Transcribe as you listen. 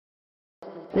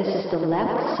This is the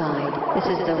left side. This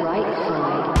is the right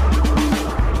side.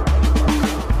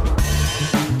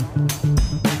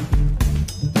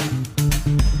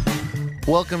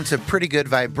 Welcome to Pretty Good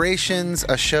Vibrations,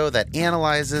 a show that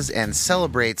analyzes and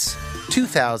celebrates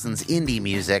 2000s indie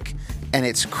music and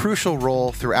its crucial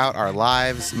role throughout our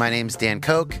lives. My name's Dan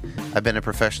Koch. I've been a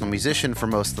professional musician for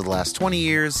most of the last 20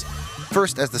 years,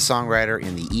 first as the songwriter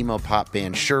in the emo pop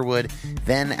band Sherwood,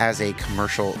 then as a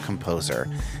commercial composer.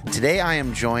 Today I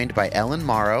am joined by Ellen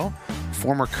Morrow,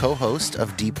 former co-host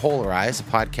of Depolarize, a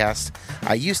podcast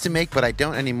I used to make but I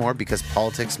don't anymore because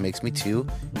politics makes me too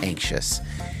anxious.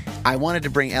 I wanted to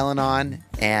bring Ellen on,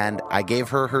 and I gave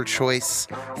her her choice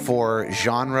for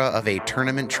genre of a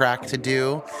tournament track to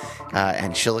do,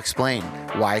 and she'll explain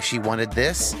why she wanted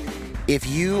this. If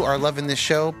you are loving this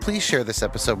show, please share this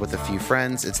episode with a few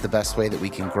friends. It's the best way that we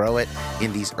can grow it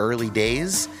in these early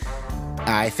days.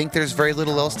 I think there's very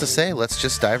little else to say. Let's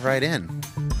just dive right in.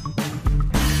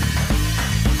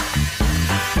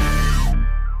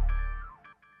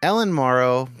 Ellen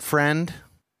Morrow, friend,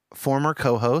 former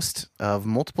co-host of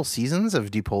multiple seasons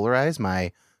of Depolarize,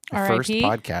 my first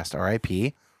podcast,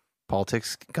 RIP.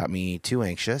 Politics got me too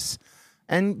anxious.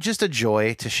 And just a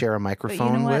joy to share a microphone with.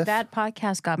 But you know what? That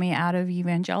podcast got me out of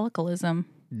evangelicalism.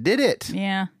 Did it?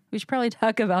 Yeah. We should probably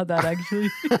talk about that, actually.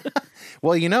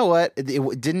 Well, you know what?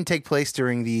 It didn't take place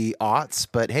during the aughts,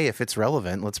 but hey, if it's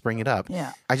relevant, let's bring it up.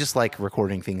 Yeah. I just like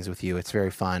recording things with you. It's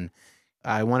very fun.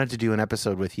 I wanted to do an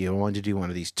episode with you. I wanted to do one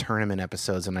of these tournament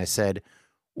episodes, and I said,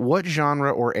 what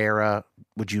genre or era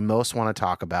would you most want to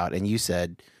talk about? And you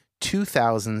said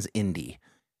 2000s indie.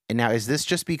 And now, is this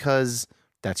just because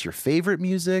that's your favorite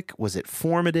music? Was it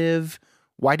formative?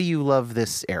 Why do you love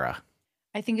this era?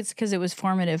 I think it's because it was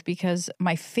formative, because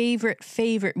my favorite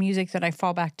music that I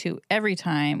fall back to every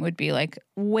time would be like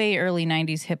way early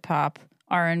 90s hip hop,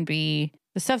 R&B,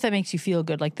 the stuff that makes you feel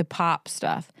good, like the pop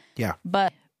stuff. Yeah.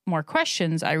 But more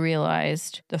questions, I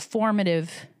realized the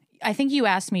formative. I think you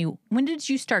asked me, when did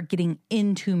you start getting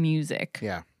into music?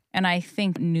 Yeah. And I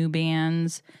think new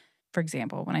bands, for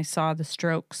example, when I saw The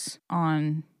Strokes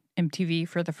on MTV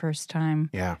for the first time.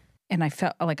 Yeah. And I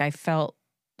felt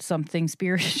something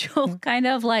spiritual, kind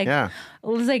of like, yeah. It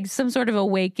was like some sort of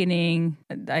awakening.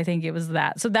 I think it was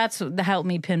that. So that helped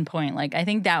me pinpoint. Like, I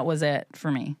think that was it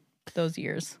for me, those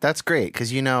years. That's great.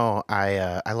 Cause you know,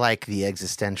 I like the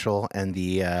existential and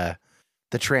the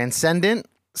transcendent.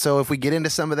 So if we get into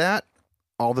some of that,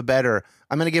 all the better.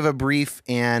 I'm going to give a brief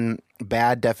and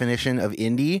bad definition of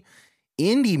indie.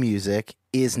 Indie music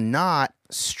is not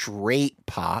straight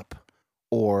pop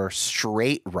or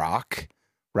straight rock,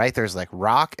 right? There's like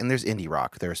rock and there's indie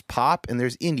rock. There's pop and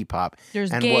there's indie pop.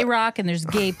 There's gay rock and there's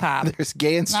gay pop. There's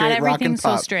gay and straight rock and pop. Not everything's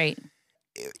so straight.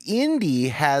 Indie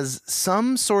has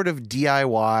some sort of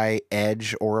DIY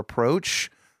edge or approach,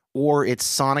 or it's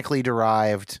sonically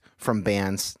derived from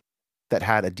bands that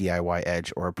had a DIY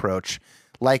edge or approach.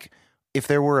 Like if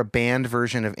there were a banned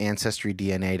version of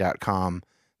AncestryDNA.com,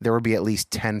 there would be at least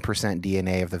 10%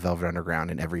 DNA of the Velvet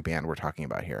Underground in every band we're talking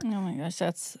about here. Oh my gosh,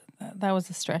 that was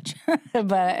a stretch.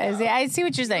 But I see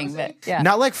what you're saying. But yeah,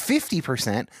 not like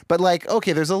 50%, but like,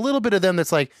 okay, there's a little bit of them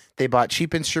that's like they bought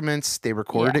cheap instruments, they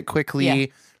recorded it quickly. Yeah.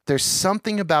 There's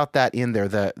something about that in there,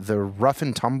 the rough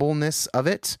and tumbleness of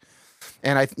it.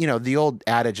 And the old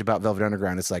adage about Velvet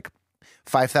Underground is like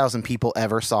 5,000 people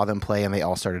ever saw them play and they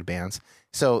all started bands.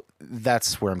 So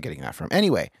that's where I'm getting that from.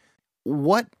 Anyway,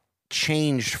 what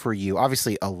changed for you?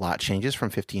 Obviously, a lot changes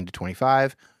from 15 to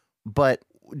 25, but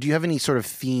do you have any sort of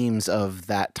themes of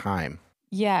that time?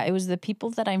 Yeah, it was the people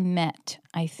that I met.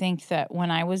 I think that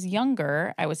when I was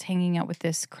younger, I was hanging out with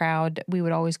this crowd. We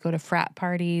would always go to frat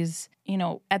parties. You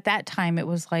know, at that time, it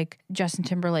was like Justin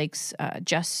Timberlake's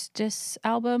Justice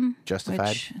album.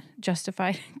 Justified.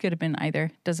 Could have been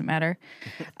either. Doesn't matter.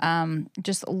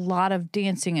 Just a lot of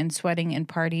dancing and sweating and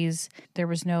parties. There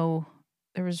was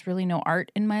really no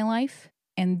art in my life.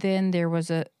 And then there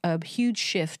was a huge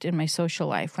shift in my social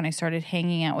life when I started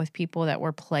hanging out with people that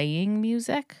were playing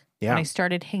music. Yeah. When I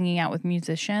started hanging out with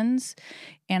musicians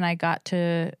and I got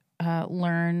to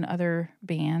learn other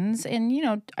bands.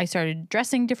 And, I started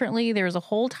dressing differently. There was a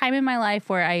whole time in my life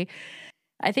where I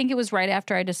think it was right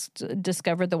after I just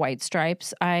discovered the White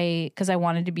Stripes. Because I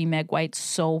wanted to be Meg White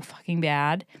so fucking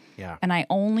bad. Yeah. And I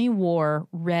only wore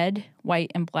red,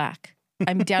 white, and black.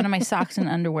 I'm down to my socks and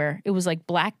underwear. It was like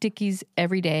black Dickies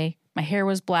every day. My hair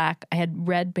was black. I had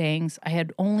red bangs. I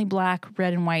had only black,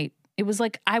 red, and white. It was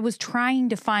like I was trying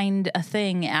to find a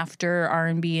thing after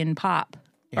R&B and pop,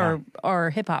 or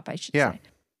hip hop, I should say.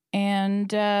 And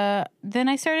then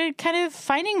I started kind of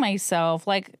finding myself.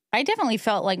 Like, I definitely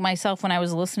felt like myself when I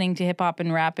was listening to hip hop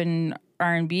and rap and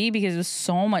R&B because it was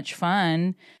so much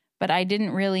fun, but I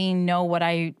didn't really know what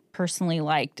I personally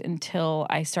liked until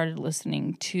I started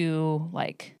listening to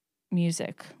like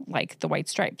music like the White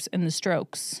Stripes and the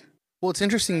Strokes. Well, it's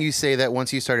interesting you say that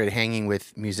once you started hanging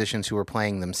with musicians who were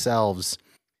playing themselves,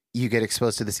 you get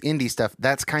exposed to this indie stuff.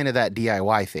 That's kind of that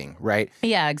DIY thing, right?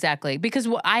 Yeah, exactly. Because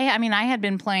I had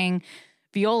been playing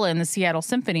viola in the Seattle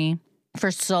Symphony for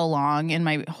so long, and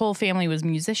my whole family was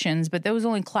musicians, but that was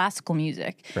only classical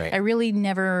music. Right. I really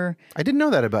never. I didn't know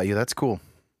that about you. That's cool.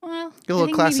 Well, A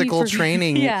little classical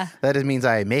training. Yeah. That means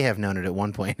I may have known it at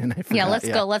one point, and I forgot. Yeah, let's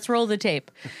go. Let's roll the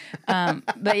tape.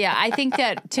 But yeah, I think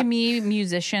that to me,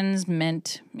 musicians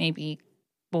meant maybe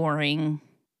boring,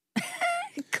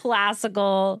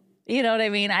 classical. You know what I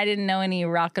mean? I didn't know any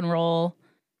rock and roll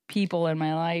people in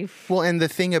my life. Well, and the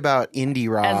thing about indie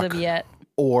rock, as of yet,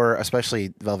 or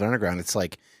especially Velvet Underground, it's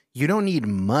like you don't need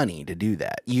money to do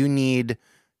that. You need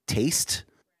taste,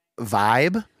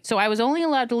 vibe. So I was only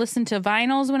allowed to listen to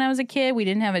vinyls when I was a kid. We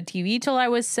didn't have a TV till I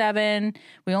was 7.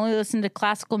 We only listened to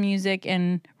classical music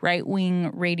and right-wing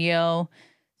radio.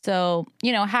 So,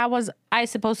 how was I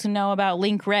supposed to know about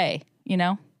Link Ray,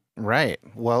 Right.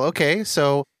 Well, okay.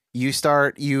 So you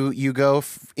start, you go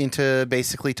into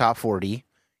basically top 40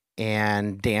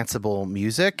 and danceable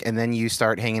music, and then you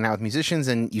start hanging out with musicians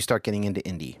and you start getting into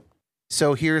indie.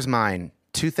 So here's mine.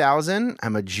 2000,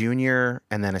 I'm a junior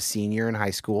and then a senior in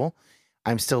high school.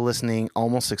 I'm still listening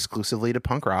almost exclusively to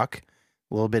punk rock,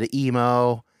 a little bit of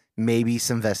emo, maybe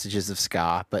some vestiges of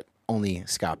ska, but only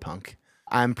ska punk.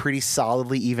 I'm pretty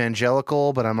solidly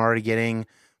evangelical, but I'm already getting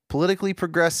politically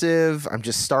progressive. I'm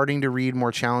just starting to read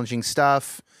more challenging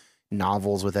stuff,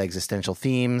 novels with existential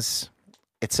themes,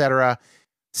 etc.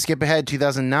 Skip ahead,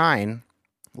 2009,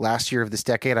 last year of this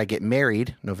decade, I get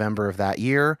married, November of that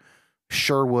year.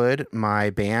 Sherwood, my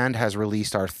band, has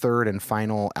released our third and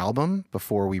final album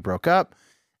before we broke up.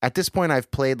 At this point, I've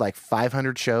played like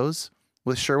 500 shows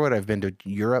with Sherwood. I've been to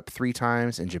Europe 3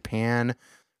 times and Japan.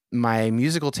 My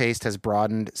musical taste has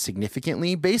broadened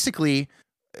significantly. Basically,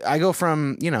 I go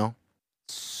from,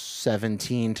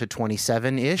 17 to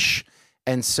 27-ish.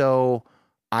 And so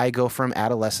I go from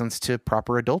adolescence to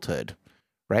proper adulthood,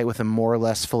 right? With a more or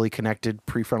less fully connected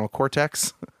prefrontal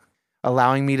cortex,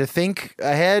 allowing me to think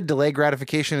ahead, delay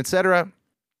gratification, etc.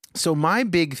 So my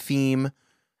big theme,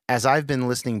 as I've been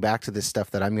listening back to this stuff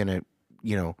that I'm going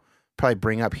to, probably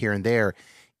bring up here and there,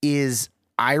 is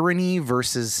irony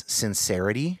versus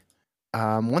sincerity.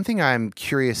 One thing I'm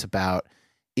curious about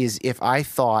is if I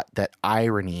thought that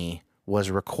irony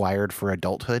was required for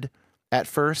adulthood at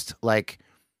first. Like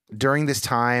during this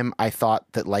time, I thought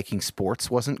that liking sports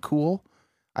wasn't cool.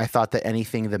 I thought that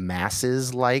anything the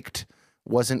masses liked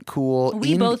wasn't cool.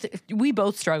 We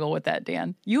both struggle with that,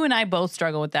 Dan. You and I both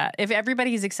struggle with that. If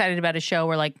everybody's excited about a show,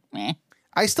 we're like, meh.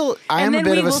 I am a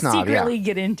bit of a snob. And then we will secretly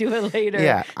get into it later.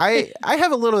 Yeah, I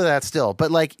have a little of that still. But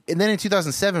and then in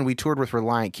 2007, we toured with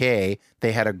Relient K.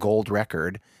 They had a gold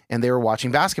record, and they were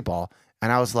watching basketball.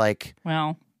 And I was like,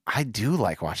 well, I do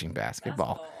like watching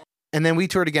basketball. And then we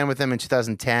toured again with them in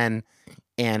 2010,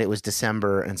 and it was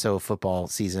December, and so football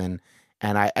season.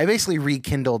 And I basically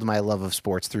rekindled my love of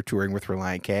sports through touring with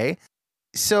Relient K.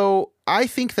 So I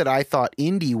think that I thought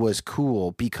indie was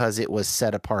cool because it was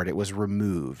set apart. It was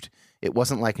removed. It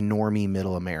wasn't like normie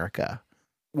middle America.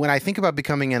 When I think about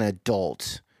becoming an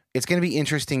adult, it's going to be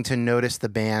interesting to notice the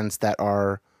bands that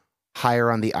are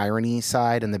higher on the irony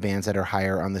side and the bands that are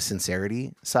higher on the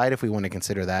sincerity side, if we want to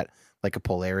consider that like a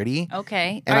polarity.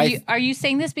 Okay. And are you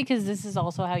saying this because this is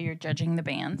also how you're judging the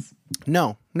bands?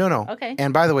 No. Okay.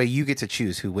 And by the way, you get to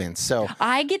choose who wins. So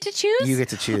I get to choose? You get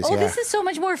to choose, Oh, yeah. this is so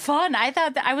much more fun. I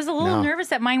thought that I was a little nervous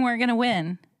that mine weren't going to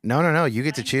win. No. You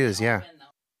get to choose, yeah.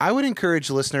 I would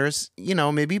encourage listeners,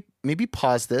 maybe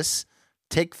pause this,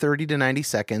 take 30 to 90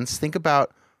 seconds, think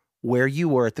about where you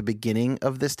were at the beginning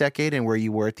of this decade and where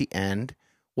you were at the end,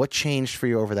 what changed for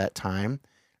you over that time,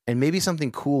 and maybe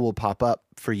something cool will pop up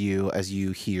for you as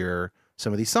you hear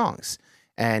some of these songs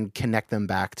and connect them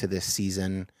back to this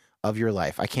season of your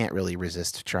life. I can't really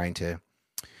resist trying to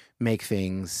make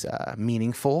things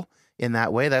meaningful in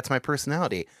that way. That's my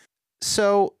personality.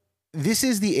 So this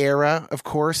is the era, of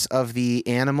course, of the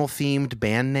animal-themed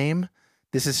band name.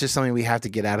 This is just something we have to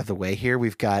get out of the way here.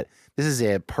 This is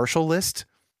a partial list.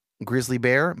 Grizzly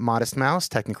Bear, Modest Mouse,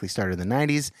 technically started in the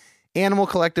 90s. Animal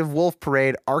Collective, Wolf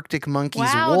Parade, Arctic Monkeys,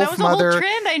 wow, Wolf that was Mother. A whole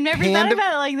trend. I never thought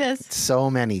about it like this. So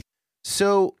many.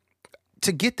 So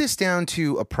to get this down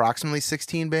to approximately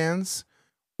 16 bands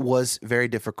was very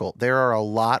difficult. There are a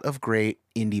lot of great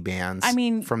indie bands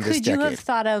from this decade. Could you have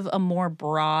thought of a more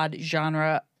broad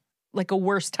genre, like a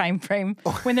worse time frame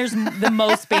when there's the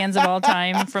most bands of all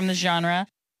time from the genre?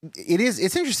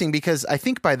 It's interesting because I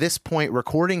think by this point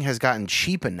recording has gotten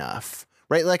cheap enough,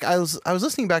 right? Like I was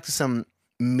listening back to some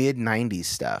mid 90s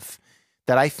stuff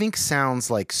that I think sounds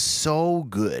like so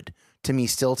good to me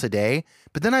still today.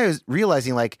 But then I was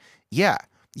realizing like, yeah,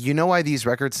 you know why these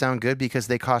records sound good? Because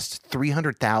they cost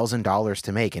 $300,000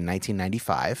 to make in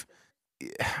 1995.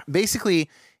 Basically,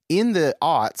 in the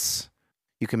aughts,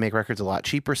 you can make records a lot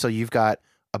cheaper. So you've got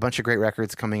a bunch of great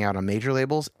records coming out on major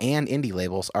labels, and indie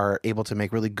labels are able to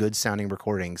make really good sounding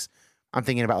recordings. I'm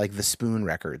thinking about like the Spoon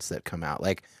records that come out.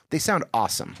 Like they sound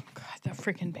awesome. God, that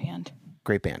freaking band.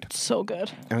 Great band. So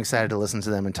good. I'm excited to listen to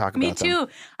them and talk Me about them. too.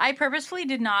 I purposefully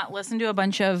did not listen to a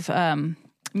bunch of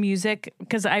music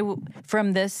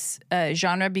from this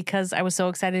genre because I was so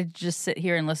excited to just sit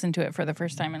here and listen to it for the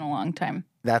first time in a long time.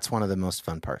 That's one of the most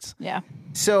fun parts. Yeah.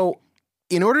 So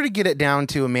in order to get it down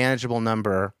to a manageable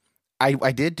number,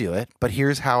 I did do it, but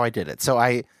here's how I did it. So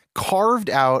I carved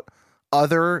out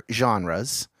other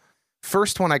genres.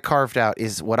 First one I carved out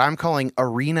is what I'm calling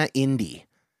arena indie.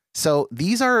 So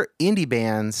these are indie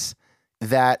bands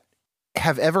that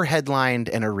have ever headlined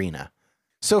an arena.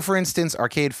 So, for instance,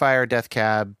 Arcade Fire, Death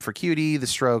Cab for Cutie, The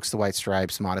Strokes, The White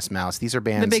Stripes, Modest Mouse. These are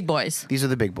bands. The big boys. These are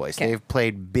the big boys. Okay. They've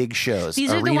played big shows.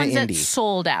 These are arena the ones indie. that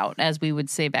sold out, as we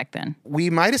would say back then. We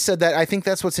might have said that. I think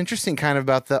that's what's interesting kind of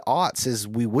about the aughts is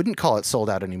we wouldn't call it sold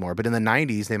out anymore. But in the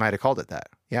 90s, they might have called it that.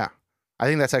 Yeah. I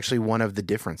think that's actually one of the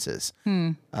differences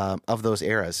of those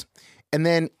eras. And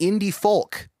then indie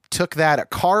folk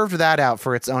carved that out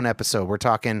for its own episode. We're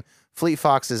talking Fleet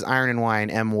Foxes, Iron and Wine,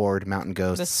 M Ward, Mountain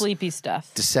Ghosts. The sleepy stuff.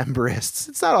 Decemberists.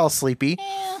 It's not all sleepy.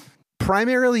 Yeah.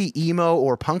 Primarily emo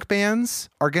or punk bands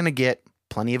are going to get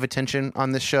plenty of attention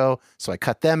on this show. So I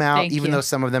cut them out, Thank even you. though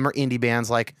some of them are indie bands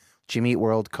like Jimmy Eat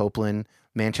World, Copeland,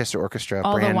 Manchester Orchestra.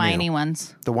 All brand the whiny new.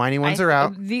 ones. The whiny ones are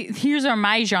out. Here's are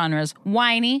my genres.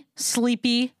 Whiny,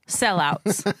 sleepy,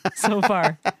 sellouts so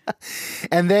far.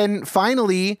 And then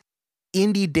finally,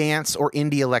 indie dance or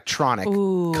indie electronic.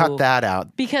 Ooh. Cut that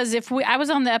out. Because if I was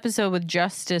on the episode with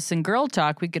Justice and Girl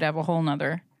Talk, we could have a whole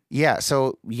nother. Yeah,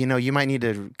 so you might need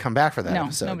to come back for that No,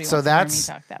 episode. nobody So wants to hear that's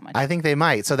me talk that much. I think they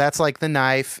might. So that's like The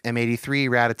Knife, M83,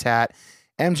 Rat-a-Tat,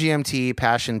 MGMT,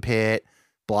 Passion Pit,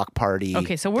 Block Party.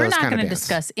 Okay, so we're those not kind of going to bands.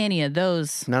 discuss any of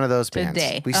those. None of those bands.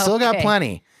 today. We still got Okay.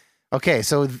 plenty. Okay,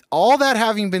 so all that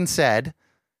having been said,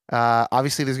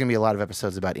 obviously there's going to be a lot of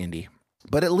episodes about indie,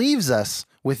 but it leaves us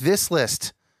with this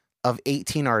list of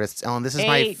 18 artists. Ellen, this is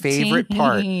my favorite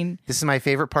part. 18. This is my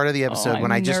favorite part of the episode I'm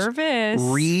when I just nervous.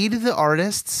 read the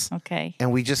artists Okay.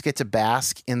 and we just get to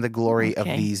bask in the glory of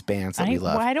Okay. these bands that we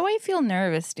love. Why do I feel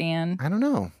nervous, Dan? I don't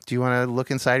know. Do you want to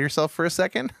look inside yourself for a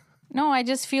second? No, I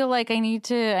just feel like I need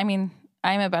to. I mean,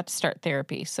 I'm about to start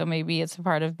therapy, so maybe it's a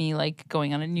part of me like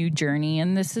going on a new journey,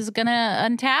 and this is gonna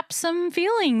untap some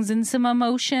feelings and some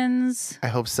emotions. I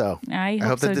hope so. I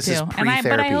hope so that this too. is But I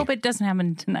pre-therapy. hope it doesn't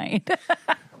happen tonight.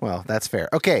 Well, that's fair.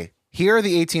 Okay, here are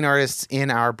the 18 artists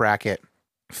in our bracket.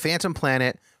 Phantom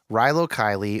Planet, Rilo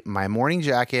Kiley, My Morning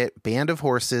Jacket, Band of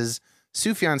Horses,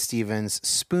 Sufjan Stevens,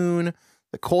 Spoon,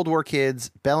 The Cold War Kids,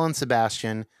 Belle and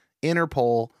Sebastian,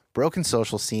 Interpol, Broken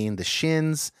Social Scene, The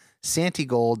Shins, Santi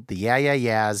Gold, The Yeah Yeah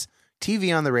Yeahs,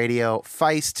 TV on the Radio,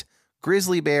 Feist,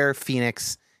 Grizzly Bear,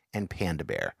 Phoenix, and Panda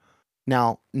Bear.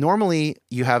 Now, normally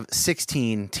you have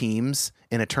 16 teams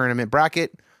in a tournament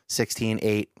bracket, 16,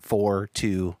 8, 4,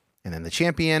 2, and then the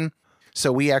champion.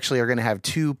 So we actually are going to have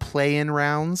 2 play-in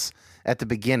rounds at the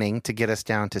beginning to get us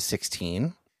down to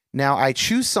 16. Now, I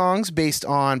choose songs based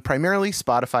on primarily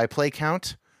Spotify play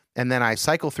count, and then I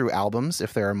cycle through albums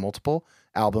if there are multiple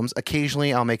albums.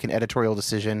 Occasionally, I'll make an editorial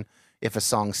decision if a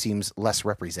song seems less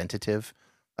representative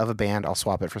of a band. I'll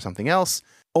swap it for something else.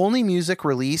 Only music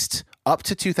released up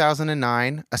to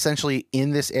 2009, essentially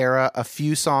in this era. A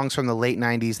few songs from the late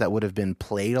 90s that would have been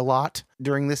played a lot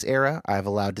during this era, I've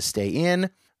allowed to stay in.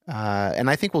 And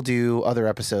I think we'll do other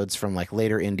episodes from like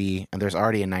later indie, and there's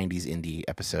already a 90s indie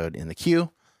episode in the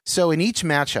queue. So in each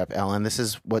matchup, Ellen, this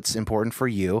is what's important for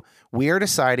you. We are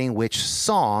deciding which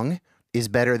song is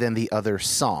better than the other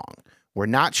song. We're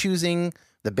not choosing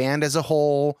the band as a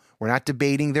whole. We're not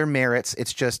debating their merits.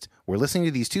 It's just we're listening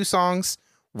to these 2 songs.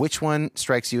 Which one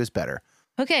strikes you as better?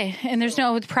 Okay, and there's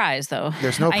no prize though.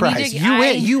 There's no I need prize.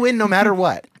 to- You win no matter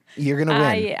what. You're going to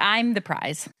win. I'm the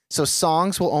prize. So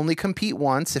songs will only compete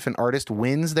once. If an artist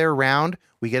wins their round,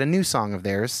 we get a new song of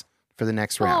theirs for the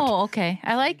next round. Oh, okay.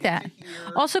 I like that.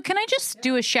 Also, can I just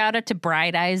do a shout out to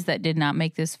Bright Eyes that did not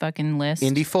make this fucking list?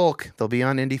 Indie folk. They'll be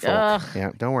on Indie folk. Ugh.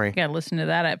 Yeah, don't worry. Gotta listen to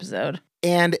that episode.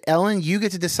 And Ellen, you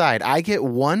get to decide. I get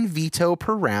 1 veto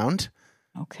per round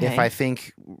Okay. if I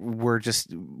think we're just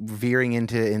veering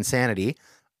into insanity.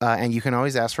 And you can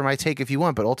always ask for my take if you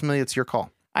want, but ultimately it's your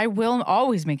call. I will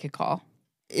always make a call.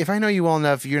 If I know you well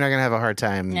enough, you're not going to have a hard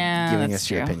time Yeah, giving that's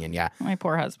us your true. opinion. Yeah. My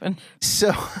poor husband.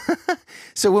 So,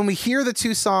 so when we hear the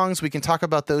two songs, we can talk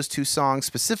about those two songs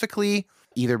specifically,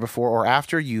 either before or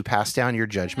after you pass down your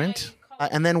judgment.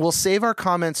 And then we'll save our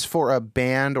comments for a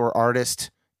band or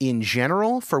artist in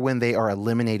general for when they are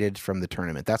eliminated from the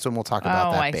tournament. That's when we'll talk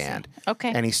about that I band. see. Okay.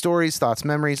 Any stories, thoughts,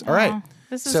 memories? All right.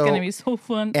 This is So, going to be so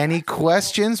fun. Any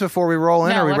questions before we roll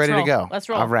in? No, Are we let's ready roll. to go? Let's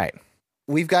roll. All right.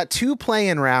 We've got 2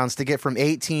 play-in rounds to get from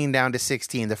 18 down to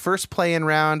 16. The first play-in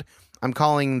round, I'm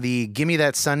calling the Gimme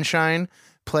That Sunshine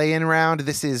play-in round.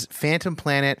 This is Phantom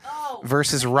Planet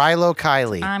versus Rilo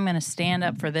Kiley. I'm going to stand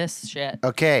up for this shit.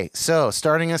 Okay, so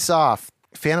starting us off,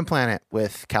 Phantom Planet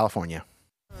with California.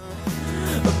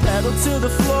 Pedal to the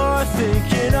floor,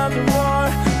 thinking of the war.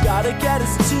 Gotta get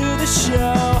us to the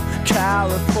show.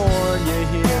 California,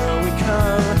 here we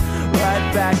come.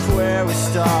 Right back where we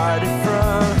started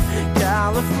from.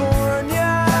 California.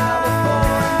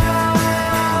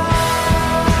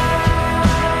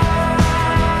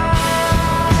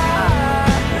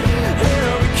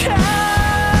 Here we come.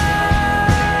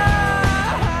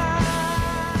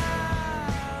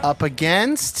 Up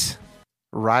against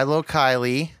Rilo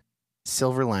Kiley,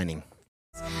 Silver Lining.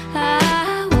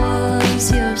 I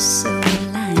was your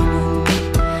silver lining,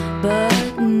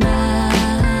 but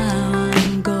now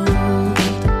I'm gold.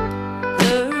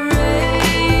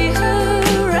 Hooray,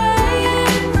 hooray,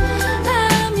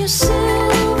 I'm your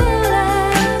silver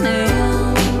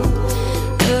lining.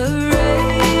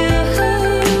 Hooray,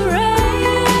 hooray,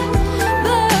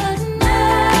 but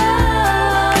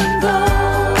now I'm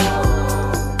gold.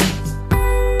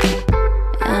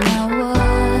 And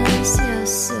I was your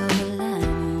silver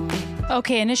lining.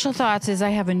 Okay, initial thoughts is I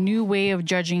have a new way of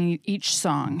judging each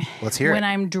song. Let's hear When it.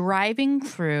 I'm driving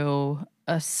through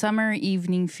a summer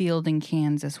evening field in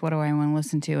Kansas, what do I want to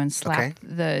listen to and slap Okay.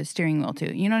 the steering wheel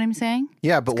to? You know what I'm saying?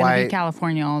 Yeah, but It's gonna why? be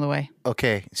California all the way.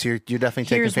 Okay, so you're definitely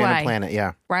taking Here's Phantom why. Planet.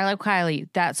 Yeah, Rilo Kiley,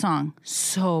 that song,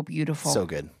 so beautiful. so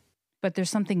good. But there's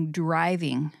something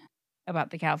driving about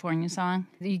the California song.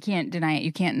 You can't deny it.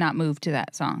 You can't not move to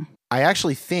that song. I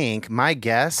actually think my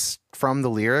guess from the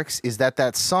lyrics is that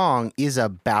that song is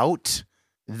about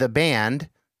the band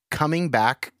coming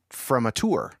back from a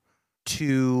tour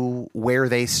to where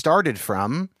they started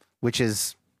from, which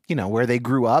is, you know, where they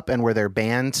grew up and where their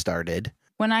band started.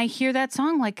 When I hear that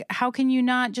song, like, how can you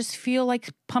not just feel like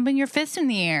pumping your fist in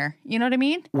the air? You know what I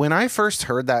mean? When I first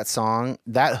heard that song,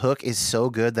 that hook is so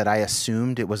good that I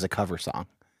assumed it was a cover song.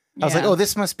 I was like, Yeah. oh,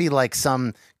 this must be like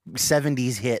some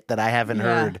 70s hit that I haven't Yeah.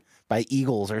 heard by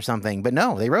Eagles or something. But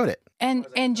no, they wrote it. And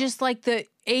just like the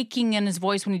aching in his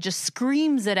voice when he just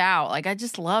screams it out. Like, I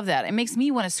just love that. It makes me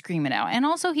want to scream it out. And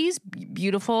also, he's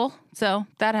beautiful. So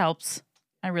that helps.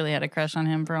 I really had a crush on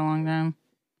him for a long time.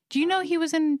 Do you know he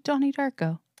was in Donnie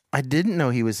Darko? I didn't know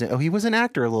he was he was an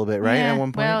actor a little bit, right? Yeah, At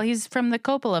one point. well, he's from the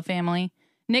Coppola family.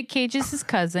 Nick Cage is his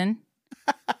cousin.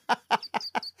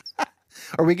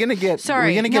 Are we gonna get? Sorry, Are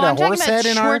we gonna get no, a I'm talking horse about head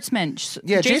in our? Schwartzman.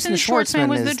 Yeah, Jason Schwartzman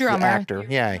was is the drummer, actor.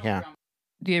 Yeah.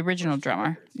 the original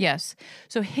drummer. Yes.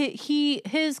 So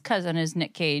his cousin is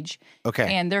Nick Cage.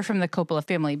 Okay. And they're from the Coppola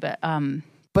family, but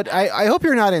But I hope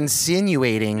you're not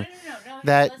insinuating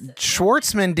that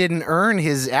Schwartzman didn't earn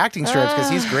his acting stripes because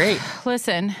he's great.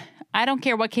 listen, I don't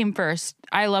care what came first.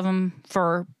 I love him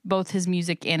for both his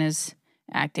music and his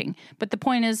acting. But the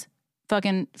point is,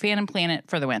 fucking Phantom Planet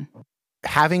for the win.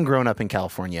 Having grown up in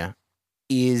California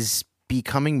is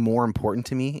becoming more important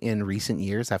to me in recent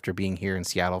years after being here in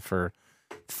Seattle for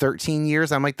 13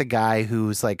 years. I'm like the guy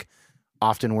who's like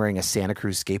often wearing a Santa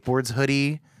Cruz Skateboards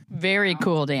hoodie. Very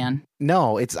cool, Dan.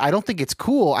 No, I don't think it's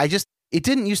cool. It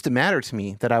didn't used to matter to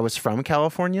me that I was from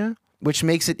California, which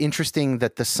makes it interesting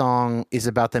that the song is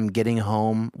about them getting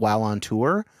home while on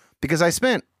tour, because I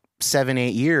spent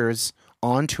 7-8 years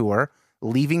on tour,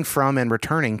 leaving from and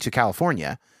returning to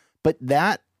California. But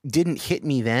that didn't hit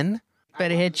me then.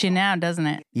 But it hits you now, doesn't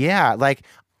it? Yeah, like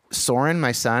Soren,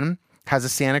 my son, has a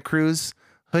Santa Cruz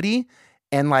hoodie,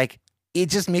 and like it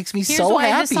just makes me Here's so why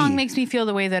happy. this song makes me feel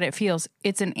the way that it feels.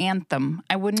 It's an anthem.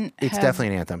 I wouldn't. It's definitely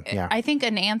an anthem. Yeah. I think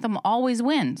an anthem always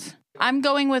wins. I'm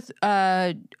going with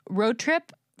road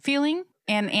trip feeling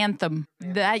and anthem.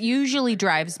 That usually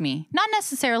drives me. Not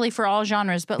necessarily for all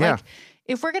genres, but Yeah. like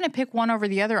if we're gonna pick one over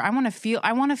the other, I want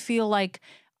to feel like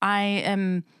I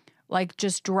am like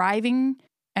just driving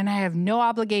and I have no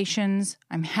obligations.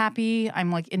 I'm happy.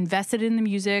 I'm like invested in the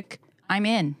music. I'm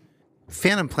in.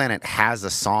 Phantom Planet has a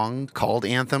song called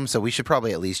Anthem, so we should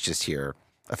probably at least just hear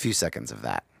a few seconds of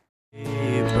that.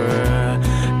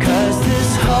 Cause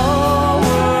this whole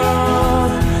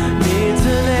world needs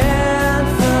an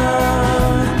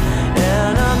anthem,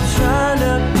 and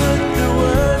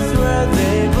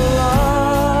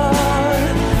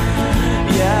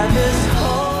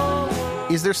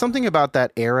Is there something about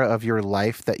that era of your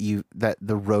life that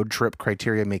the road trip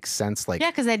criteria makes sense? Like, Yeah,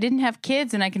 because I didn't have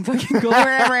kids and I can fucking go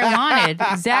wherever I wanted.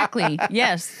 Exactly.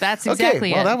 Yes, that's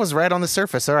exactly okay, well, it. that was right on the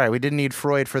surface. All right, we didn't need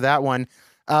Freud for that one.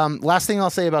 Last thing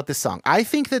I'll say about this song. I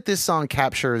think that this song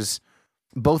captures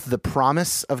both the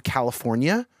promise of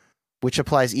California, which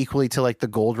applies equally to like the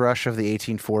gold rush of the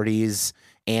 1840s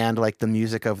and like the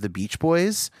music of the Beach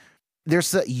Boys.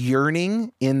 There's the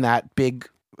yearning in that big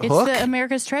hook. It's the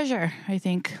America's Treasure, I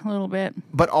think, a little bit.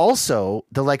 But also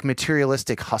the like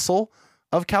materialistic hustle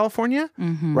of California,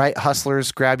 right?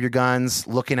 Hustlers, grab your guns,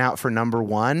 looking out for number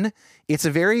one. It's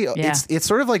a very, it's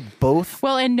sort of like both.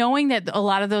 Well, and knowing that a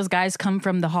lot of those guys come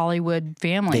from the Hollywood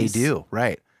families. They do,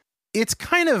 right. It's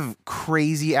kind of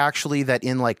crazy, actually, that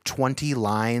in like 20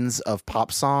 lines of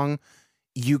pop song,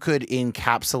 you could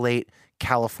encapsulate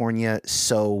California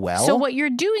so well. So what you're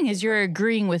doing is you're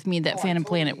agreeing with me that Phantom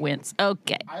Planet wins.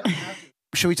 Okay.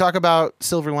 Should we talk about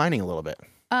Silver Lining a little bit?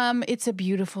 It's a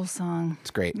beautiful song.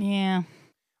 It's great. Yeah.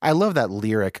 I love that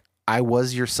lyric. I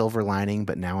was your silver lining,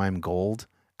 but now I'm gold.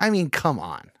 I mean, come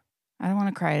on. I don't want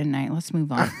to cry tonight. Let's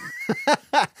move on.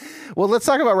 Well, let's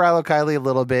talk about Rilo Kiley a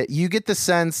little bit. You get the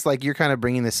sense, like you're kind of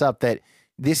bringing this up, that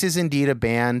this is indeed a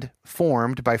band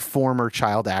formed by former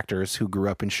child actors who grew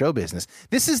up in show business.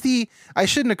 This is I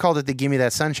shouldn't have called it the Gimme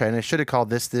That Sunshine. I should have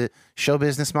called this the Show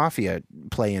Business Mafia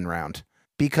play-in round.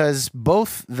 Because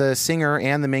both the singer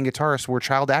and the main guitarist were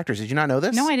child actors. Did you not know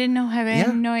this? No, I didn't know. I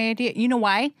had no idea. You know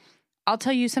why? I'll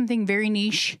tell you something very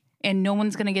niche, and no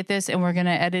one's going to get this, and we're going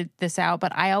to edit this out.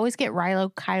 But I always get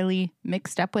Rilo Kiley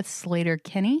mixed up with Slater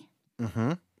Kinney.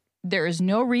 Mm-hmm. There is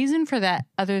no reason for that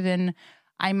other than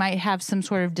I might have some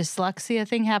sort of dyslexia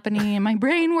thing happening in my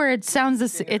brain where it sounds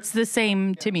it's the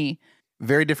same to me.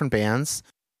 Very different bands.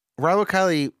 Rilo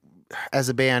Kiley, as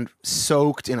a band,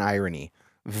 soaked in irony.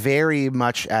 Very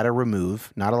much at a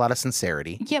remove, not a lot of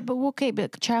sincerity. Yeah, but okay,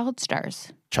 but child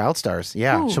stars. Child stars,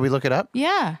 yeah. Ooh. Should we look it up?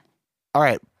 Yeah. All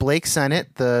right, Blake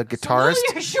Sennett, the guitarist.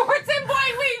 Salute your shorts and Boy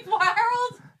Meets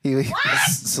World.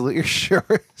 Salute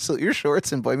your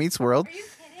shorts and Boy Meets World. Are you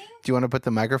kidding? Do you want to put the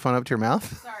microphone up to your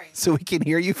mouth? Sorry. So we can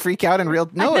hear you freak out in real.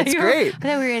 No, it's great. I thought we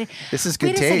were ready. This is good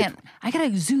Wait a tape. second. I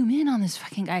gotta zoom in on this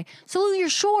fucking guy. Salute your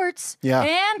shorts. Yeah.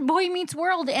 And Boy Meets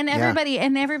World, and everybody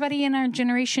in our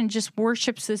generation just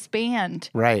worships this band.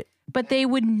 Right. But they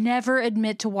would never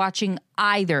admit to watching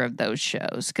either of those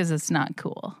shows because it's not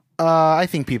cool. I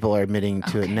think people are admitting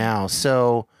to it now.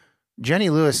 So Jenny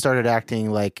Lewis started acting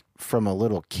like from a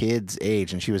little kid's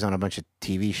age, and she was on a bunch of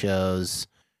TV shows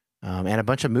and a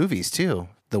bunch of movies too.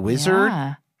 The Wizard.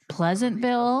 Yeah.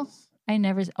 Pleasantville.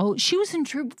 She was in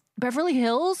True Beverly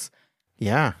Hills.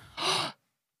 Yeah.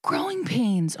 Growing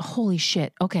Pains. Holy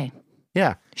shit. Okay.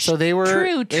 Yeah. So they were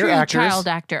True actors. child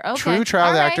actor. Okay. True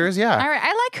child All right. actors, yeah. All right.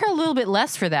 I like her a little bit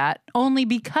less for that, only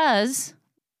because,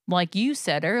 like you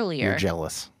said earlier. You're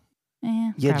jealous.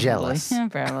 You're You're jealous. Yeah,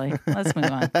 probably. Let's move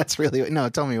on. That's really no.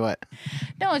 Tell me what.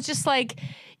 No, it's just like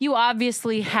you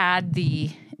obviously had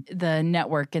the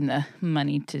network and the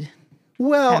money to.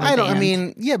 Well, have a I don't. I band.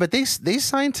 mean, yeah, but they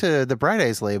signed to the Bright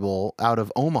Eyes label out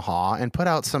of Omaha and put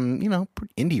out some,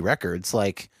 indie records.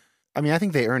 Like, I mean, I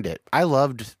think they earned it. I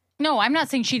loved. No, I'm not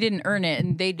saying she didn't earn it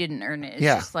and they didn't earn it. It's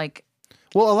just like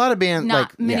Well, a lot of bands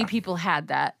not like many people had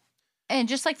that. And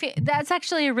just like that's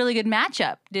actually a really good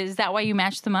matchup. Is that why you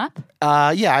matched them up?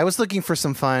 Yeah, I was looking for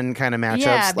some fun kind of matchups.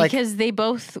 Yeah, like, because they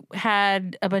both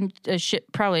had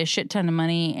probably a shit ton of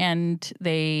money, and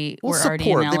they were already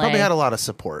in LA. They probably had a lot of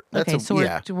support. Okay, so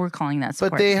we're calling that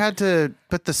support. But they had to.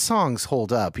 But the songs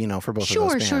hold up, for both of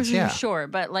those bands. Sure.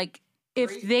 But like,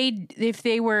 if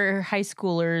they were high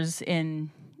schoolers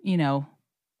in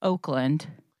Oakland,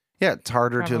 yeah, it's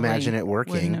harder to imagine it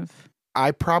working.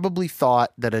 I probably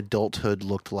thought that adulthood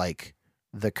looked like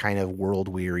the kind of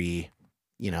world-weary,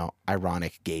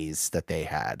 ironic gaze that they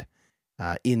had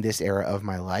in this era of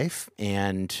my life.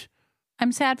 And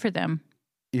I'm sad for them.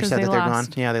 You said that they're gone?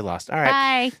 Yeah, they lost. All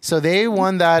right. Bye. So they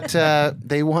won that.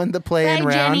 They won the play-in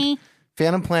round. Jenny.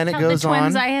 Phantom Planet Tell goes the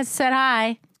twins on. I had said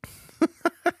hi.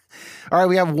 All right,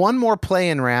 we have one more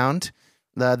play-in round.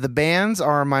 The bands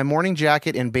are My Morning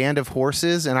Jacket and Band of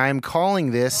Horses, and I am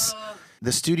calling this...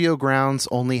 The Studio Grounds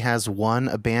only has one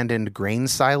abandoned grain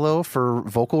silo for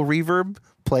vocal reverb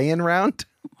play-in round.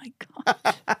 Oh my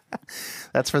God.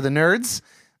 That's for the nerds.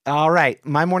 All right.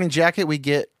 My Morning Jacket, we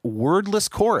get wordless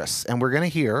chorus, and we're going to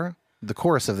hear the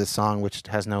chorus of this song, which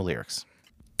has no lyrics.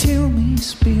 Tell me,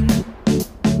 Spirit,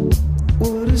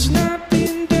 what has not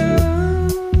been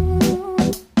done?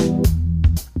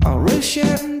 I'll rush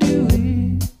out and do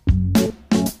it,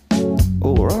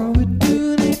 or are we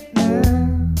doing it now?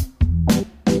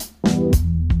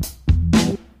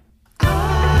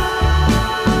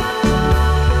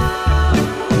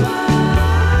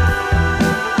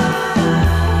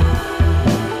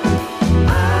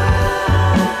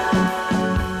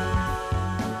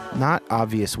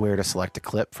 obvious where to select a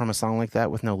clip from a song like that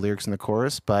with no lyrics in the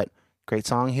chorus, but great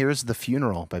song. Here's The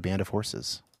Funeral by Band of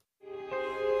Horses.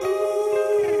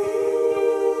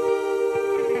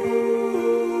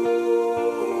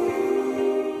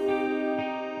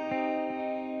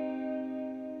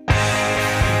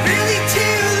 Really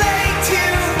too late to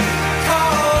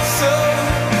call, so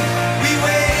we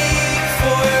wait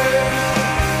for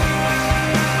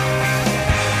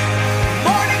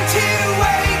morning to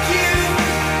wake you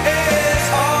is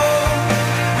all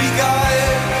we got.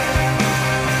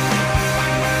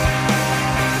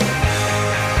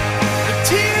 But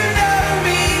to know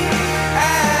me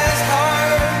as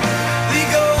hardly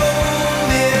golden.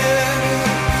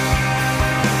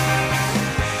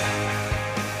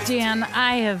 Dan,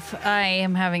 I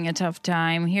am having a tough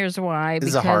time. Here's why. This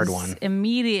is a hard one.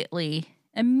 Immediately,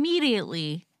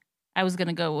 I was going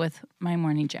to go with My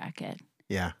Morning Jacket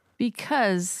Yeah.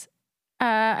 because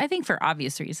I think for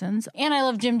obvious reasons. And I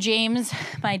love Jim James.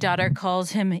 My daughter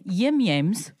calls him Yim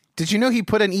Yames. Did you know he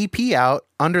put an EP out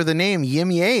under the name Yim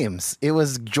Yames? It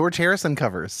was George Harrison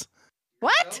covers.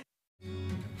 What?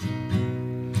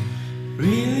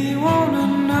 Really wanna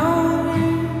know.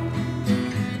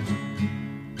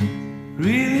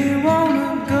 Really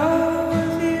wanna go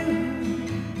with you.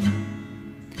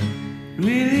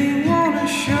 Really wanna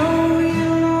show you,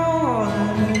 Lord,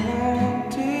 and it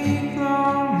won't take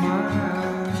long.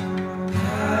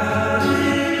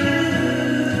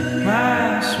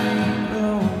 My sweet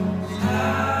Lord.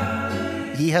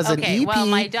 He has an Okay, EP. well,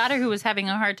 my daughter, who was having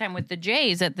a hard time with the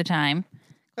J's at the time,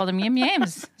 called him Yim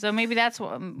Yames. So maybe that's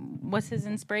what's his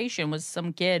inspiration, was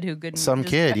some kid who couldn't. Some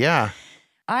kid, yeah.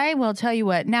 I will tell you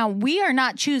what. Now, we are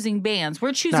not choosing bands.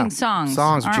 We're choosing No, songs.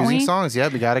 Songs. We're aren't choosing we? songs.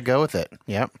 Yep, we got to go with it.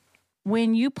 Yep.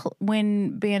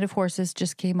 When Band of Horses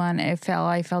just came on, I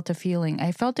felt a feeling.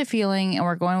 I felt a feeling, and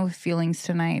we're going with feelings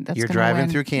tonight. That's You're gonna driving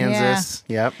win. through Kansas.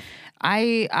 Yep.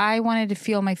 Yeah. I wanted to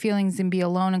feel my feelings and be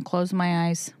alone and close my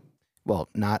eyes. Well,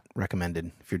 not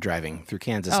recommended if you're driving through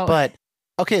Kansas. Oh. But,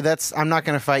 okay, I'm not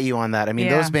going to fight you on that. I mean,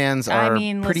 Yeah. those bands are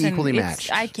pretty listen, equally it's-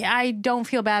 matched. I don't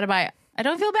feel bad about it. I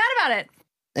don't feel bad about it.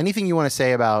 Anything you want to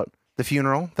say about The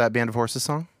Funeral, that Band of Horses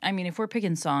song? I mean, if we're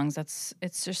picking songs, it's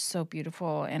just so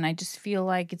beautiful, and I just feel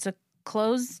like it's a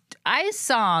closed eye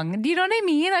song. Do you know what I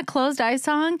mean? A closed eye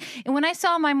song. And when I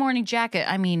saw My Morning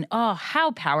Jacket, I mean, oh,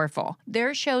 how powerful!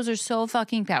 Their shows are so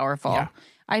fucking powerful. Yeah.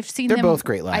 I've seen They're them. both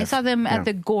great live. I saw them Yeah. at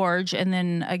the Gorge, and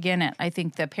then again at I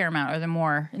think the Paramount or the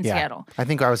Moore in Seattle. I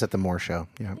think I was at the Moore show.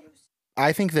 Yeah.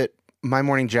 I think that My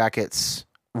Morning Jacket's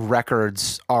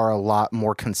records are a lot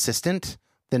more consistent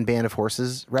than Band of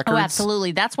Horses records. Oh,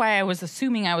 absolutely. That's why I was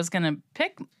assuming I was going to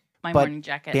pick My But Morning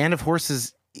Jacket. Band of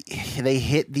Horses, they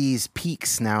hit these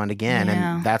peaks now and again,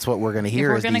 Yeah. and that's what we're going to If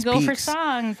hear. we're is going to these go for peaks.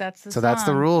 songs, that's the So that's the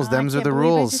song. rules. Oh, Them's I are the can't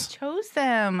believe rules. I just chose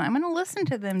them. I'm going to listen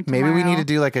to them Maybe we need tomorrow. to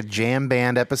do like a jam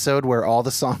band episode where all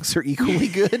the songs are equally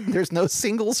good. There's no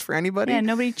singles for anybody. Yeah,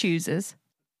 nobody chooses.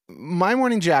 My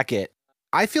Morning Jacket,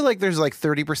 I feel like there's like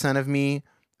 30% of me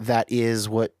that is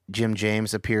what Jim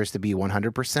James appears to be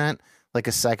 100%, like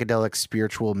a psychedelic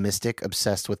spiritual mystic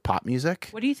obsessed with pop music.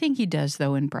 What do you think he does,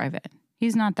 though, in private?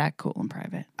 He's not that cool in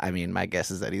private. I mean, my guess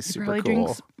is that he's He super probably cool.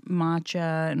 drinks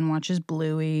matcha and watches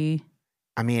Bluey.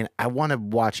 I mean, I want to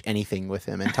watch anything with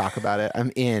him and talk about it.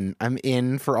 I'm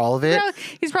in for all of it. No,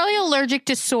 he's probably allergic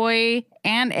to soy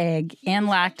and egg and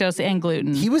lactose and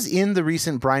gluten. He was in the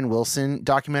recent Brian Wilson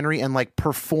documentary and like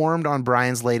performed on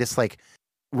Brian's latest like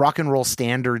rock and roll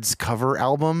standards cover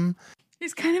album.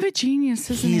 He's kind of a genius,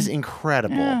 isn't He's he?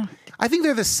 incredible. Yeah. I think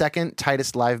they're the second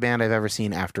tightest live band I've ever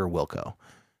seen after Wilco.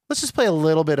 Let's just play a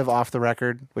little bit of Off the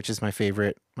Record, which is my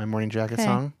favorite My Morning Jacket Okay.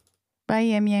 song. Bye,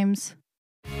 Yam Yams.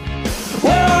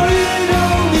 Well, I really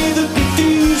don't need the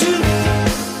confusion.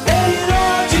 And you know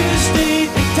I just need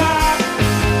the time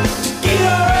to get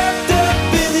all wrapped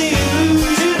up in the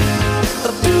illusion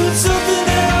of doing something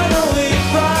that I know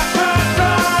ain't right.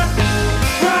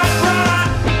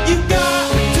 You got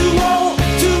to want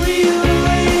to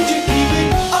rearrange and keep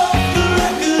it off the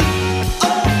record.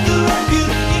 You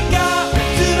got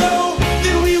to know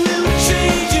that we will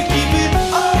change and keep it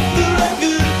off the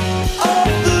record.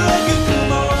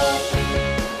 Come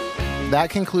on. That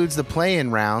concludes the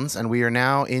play-in rounds, and we are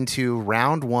now into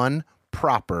round one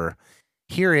proper.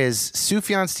 Here is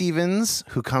Sufjan Stevens,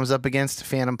 who comes up against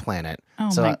Phantom Planet. Oh,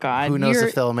 So, my God. Who knows You're-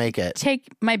 if they'll make it? Take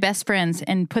my best friends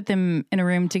and put them in a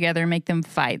room together and make them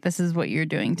fight. This is what you're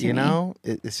doing to You me. know,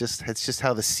 it's just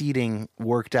how the seeding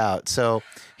worked out. So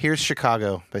here's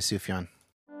Chicago by Sufjan.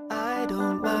 I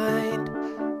don't mind.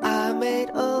 I made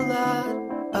a lot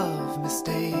of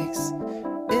mistakes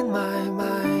in my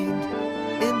mind.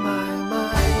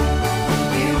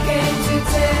 You came to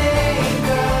take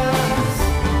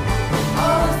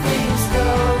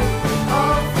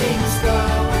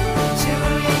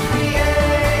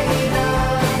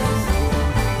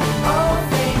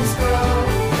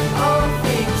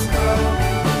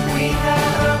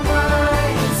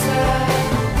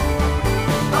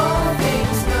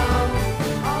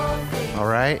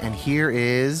here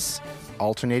is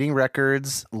Alternating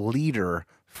Records Leader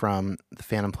from the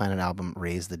Phantom Planet album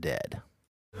Raise the Dead.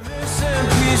 Missing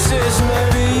pieces,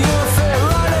 maybe you'll fit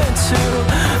right into.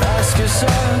 Ask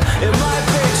yourself, it might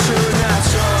be true. Now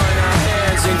join our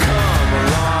hands and come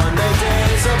along. The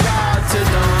day's about to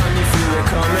dawn. You feel it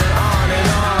coming on and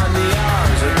on. The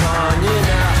hours are upon you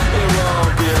now. It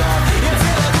won't be long. You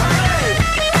feel it coming.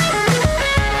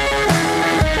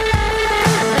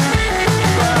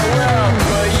 But we'll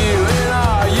put you in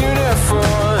our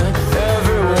uniform.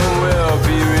 Everyone will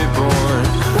be reborn.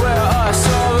 We're us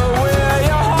over where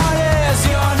your heart is.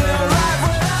 Your new life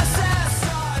with us has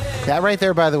started. That right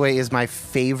there, by the way, is my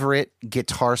favorite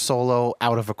guitar solo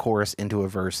out of a chorus into a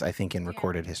verse, I think, in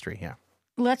recorded history. Yeah.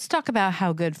 Let's talk about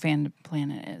how good Phantom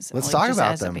Planet is. Let's like, talk just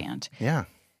about as them. a band. Yeah.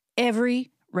 Every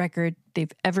record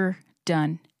they've ever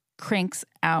done cranks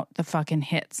out the fucking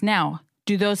hits. Now,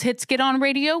 do those hits get on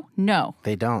radio? No.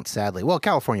 They don't, sadly. Well,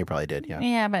 California probably did, yeah.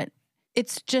 Yeah, but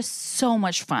it's just so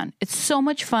much fun. It's so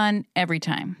much fun every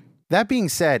time. That being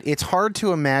said, it's hard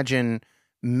to imagine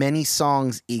many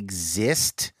songs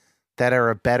exist that are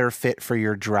a better fit for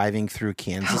your driving through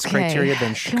Kansas criteria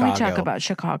than Chicago. Can we talk about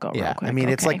Chicago Yeah, real quick? I mean,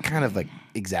 it's Okay. like kind of like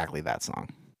exactly that song.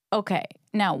 Okay.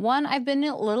 Now, one, I've been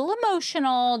a little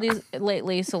emotional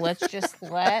lately, so let's just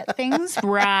let things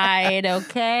ride,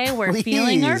 okay? We're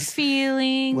feeling our Please.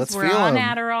 feelings. Let's We're feel on 'em.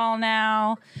 Adderall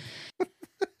now.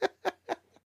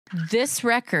 This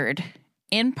record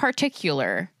in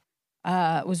particular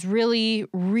was really,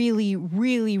 really,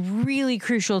 really, really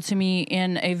crucial to me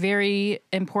in a very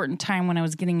important time when I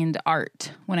was getting into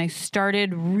art, when I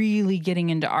started really getting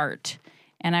into art.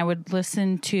 And I would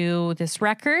listen to this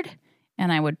record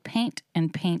and I would paint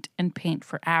and paint and paint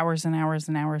for hours and hours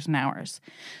and hours and hours.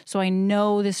 So I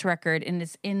know this record and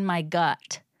it's in my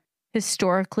gut.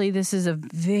 Historically, this is a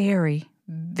very,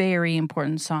 very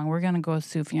important song. We're going to go with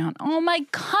Sufjan. Oh my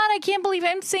God, I can't believe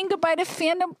I'm saying goodbye to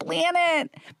Phantom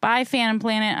Planet. Bye, Phantom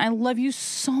Planet. I love you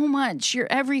so much. You're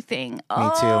everything. too.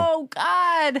 Oh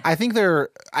God. I think they're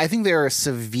a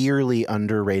severely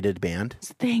underrated band.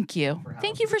 Thank you.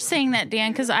 Thank you for saying that,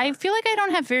 Dan, because I feel like I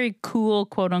don't have very cool,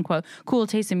 quote unquote, cool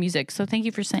taste in music. So thank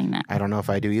you for saying that. I don't know if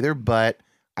I do either, but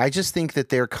I just think that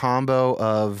their combo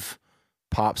of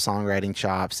pop songwriting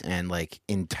chops and like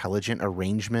intelligent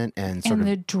arrangement and sort And of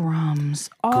the drums.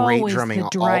 great Always drumming the on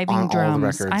driving all the drums.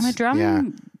 records. I'm a drum Yeah.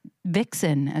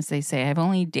 vixen, as they say. I've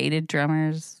only dated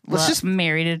drummers. Let's just-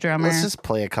 married a drummer. Let's just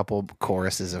play a couple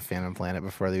choruses of Phantom Planet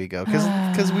before we go,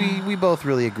 because we both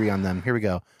really agree on them. Here we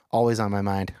go. Always on my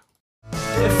mind.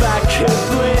 If I could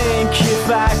blink, if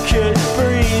I could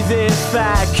breathe, if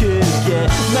I could get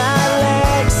my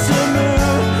legs to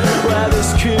move, well,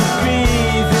 this could be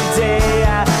the day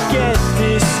I get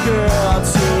this girl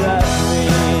to love me.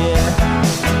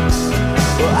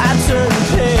 Well, I turn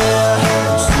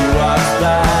pale, she walks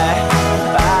by,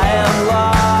 I am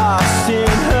lost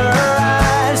in her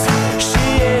eyes. She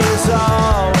is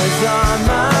always on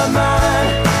my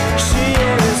mind, she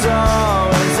is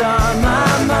always on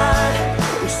my mind.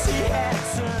 She had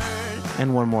turned.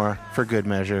 And one more for good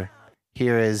measure.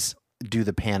 Here is Do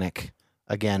the Panic,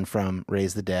 again from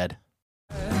Raise the Dead.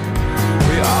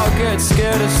 We all get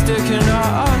scared of sticking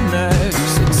out our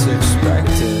necks. It's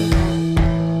expected.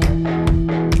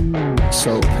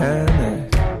 So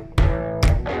panic.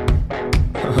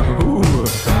 Ooh.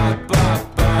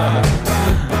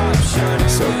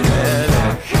 So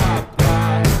panic.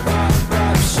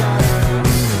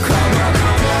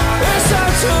 It's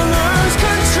time to lose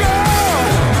control.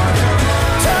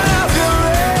 Turn up your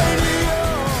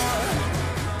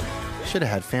radio. Should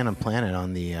have had Phantom Planet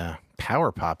on the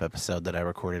Power Pop episode that I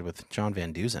recorded with John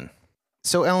Van Dusen.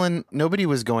 So, Ellen, nobody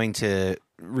was going to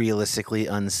realistically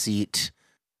unseat,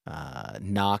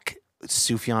 knock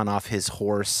Sufjan off his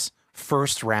horse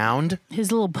first round.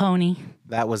 His little pony.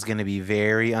 That was going to be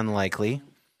very unlikely.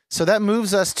 So that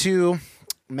moves us to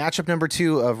matchup number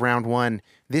 2 of round 1.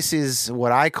 This is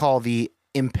what I call the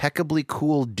impeccably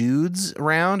cool dudes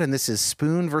round, and this is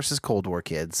Spoon versus Cold War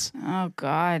Kids. Oh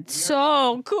God,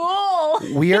 so cool.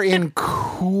 We are in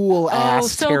cool ass Oh,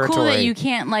 so territory. cool that you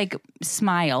can't like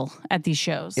smile at these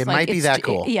shows. It Like, might be it's- that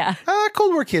cool. Yeah.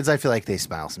 Cold War Kids, I feel like they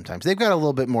smile sometimes. They've got a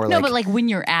little bit more No, like, but like when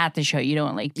you're at the show, you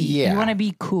don't like be. Yeah. You want to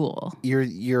be cool.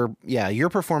 you're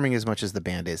performing as much as the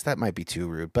band is. That might be too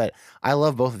rude, but I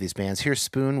love both of these bands. Here's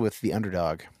Spoon with The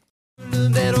Underdog.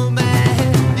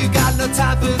 Middleman, you got no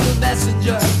time for the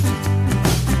messenger.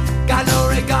 Got no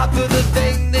regard for the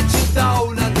thing that you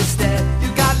don't understand.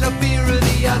 You got no fear of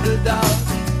the underdog.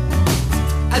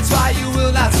 That's why you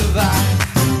will not survive.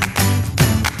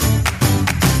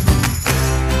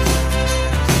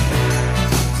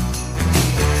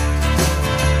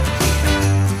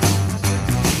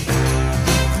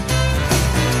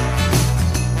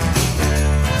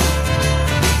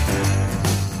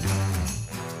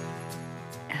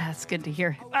 good to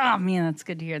hear. Oh man, that's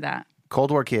good to hear that.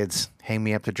 Cold War Kids, Hang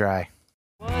Me Up to Dry.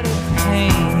 What a pain.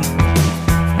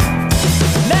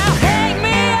 Now hang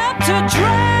me up to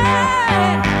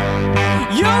dry.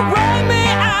 You run me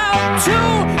out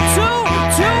too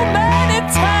many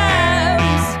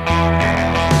times.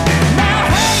 Now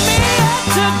hang me up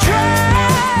to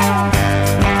dry.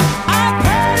 I'm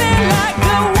burning like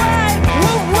the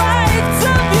whites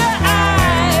of your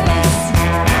eyes.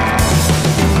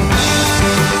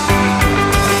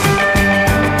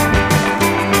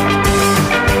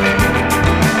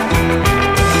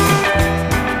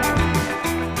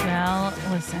 Well,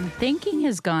 listen, thinking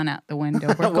has gone out the window.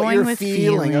 We're What going you're with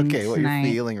feeling. feelings Okay, what tonight.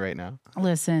 you're feeling right now.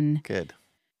 Listen, Good.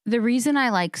 the reason I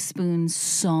like spoons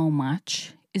so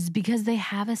much is because they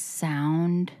have a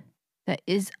sound that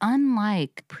is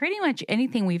unlike pretty much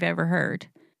anything we've ever heard.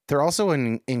 They're also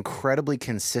an incredibly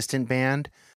consistent band.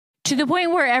 To the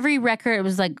point where every record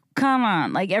was like, come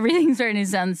on, like everything's starting to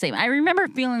sound the same. I remember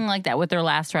feeling like that with their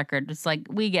last record. It's like,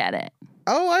 we get it.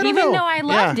 Oh, I don't Even know. though I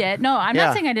loved Yeah. it. No, I'm Yeah,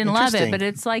 not saying I didn't love it, interesting. but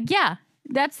it's like, yeah,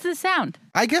 that's the sound.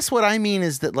 I guess what I mean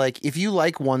is that, like, if you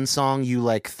like one song, you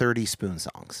like 30 Spoon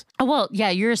songs. Oh, well, yeah,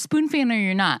 you're a Spoon fan or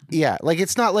you're not. Yeah, like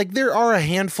it's not like there are a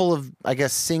handful of, I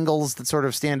guess, singles that sort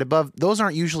of stand above. Those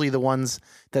aren't usually the ones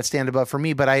that stand above for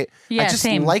me, but I Yeah, just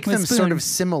same like with them sort Spoon. of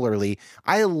similarly.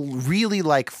 I really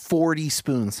like 40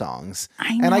 Spoon songs.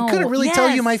 I And I know, couldn't really tell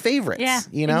you yes. my favorites, Yeah,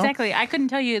 you know? exactly. I couldn't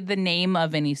tell you the name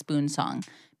of any Spoon song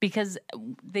because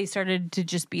they started to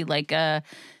just be like a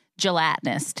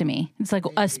gelatinous to me. It's like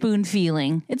a spoon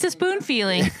feeling. It's a spoon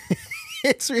feeling.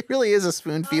 It really is a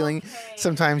Spoon feeling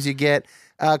sometimes you get.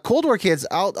 Cold War Kids,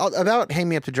 about Hang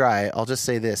Me Up to Dry, I'll just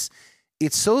say this.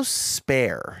 It's so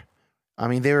spare. I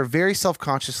mean, they were very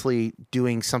self-consciously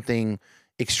doing something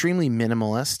extremely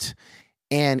minimalist.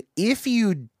 And if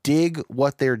you dig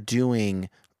what they're doing,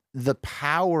 the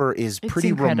power is It's pretty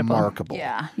incredible. remarkable.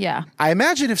 Yeah, yeah. I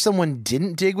imagine if someone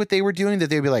didn't dig what they were doing, that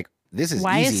they'd be like, this is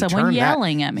Why easy. is someone Turn that-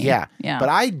 yelling at me? Yeah. Yeah. But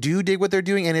I do dig what they're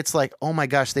doing. And it's like, oh my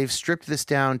gosh, they've stripped this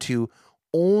down to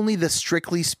only the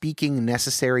strictly speaking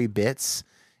necessary bits.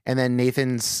 And then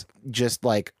Nathan's just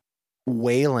like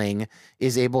wailing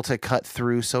is able to cut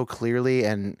through so clearly.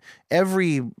 And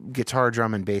every guitar,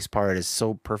 drum, and bass part is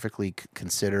so perfectly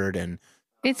considered. And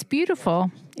It's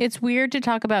beautiful. It's weird to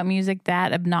talk about music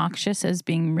that obnoxious as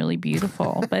being really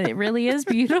beautiful, but it really is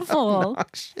beautiful.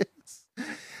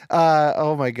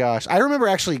 oh my gosh. I remember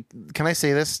actually, can I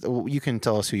say this? You can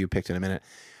tell us who you picked in a minute.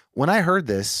 When I heard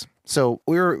this, so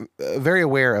we were very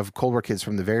aware of Cold War Kids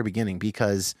from the very beginning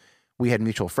because we had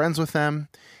mutual friends with them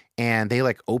and they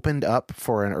like opened up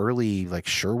for an early like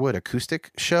Sherwood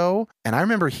acoustic show. And I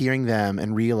remember hearing them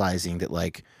and realizing that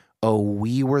like, oh,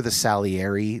 we were the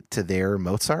Salieri to their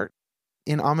Mozart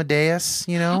in Amadeus,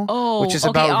 you know, which is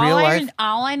about real life.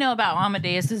 All I know about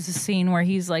Amadeus is the scene where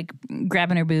he's like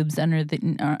grabbing her boobs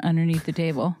underneath the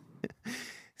table.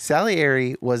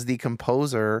 Salieri was the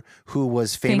composer who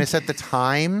was famous at the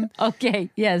time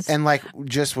Okay, yes. and like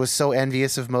just was so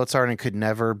envious of Mozart and could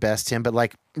never best him, but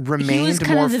like was remained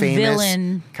kind more of the famous.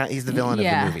 villain. He's the villain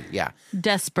Yeah. of the movie. Yeah.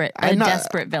 desperate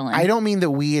villain. I don't mean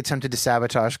that we attempted to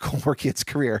sabotage Cold War Kids'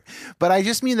 career, but I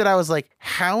just mean that I was like,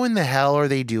 how in the hell are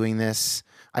they doing this?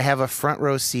 I have a front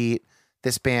row seat.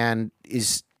 This band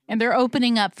is, And they're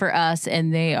opening up for us,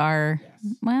 and they are,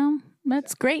 well,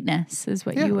 that's greatness, is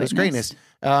what yeah, you it was witnessed. greatness.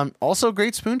 Also,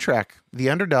 great Spoon track,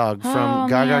 The Underdog from Oh,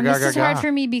 Gaga man, Gaga this is Gaga. hard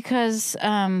for me because,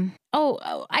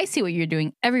 I see what you're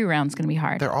doing. Every round's going to be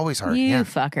hard. They're always hard. You Yeah.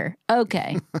 fucker.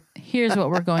 Okay. Here's what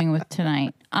we're going with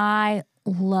tonight. I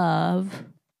love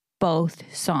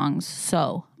both songs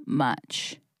so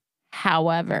much.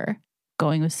 However,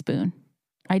 going with Spoon.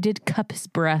 I did cup his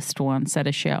breast once at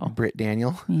a show. Britt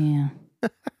Daniel. Yeah.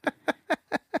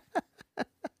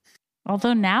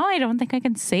 Although now I don't think I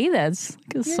can say this.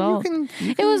 'Cause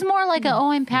it was more like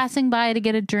I'm passing by to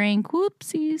get a drink.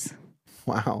 Whoopsies.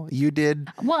 Wow. You did.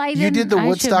 Well, I You didn't. did the I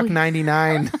Woodstock should-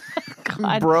 99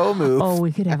 God. bro move. Oh,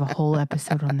 we could have a whole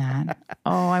episode on that.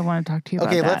 Oh, I want to talk to you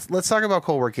okay, about let's talk about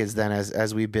Cold War Kids then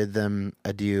as we bid them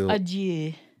adieu. that.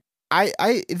 Adieu.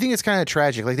 I think it's kind of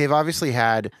tragic. Like they've obviously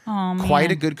had Oh, man. quite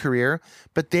a good career,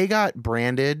 but they got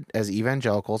branded as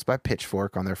evangelicals by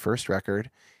Pitchfork on their first record,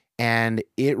 and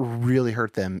it really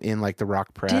hurt them in like the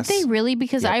rock press. Did they really?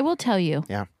 Because Yep. I will tell you.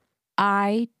 Yeah.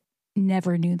 I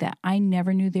never knew that. I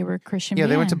never knew they were a Christian Yeah,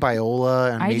 band. they went to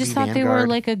Biola and I maybe just thought they were Vanguard.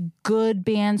 like a good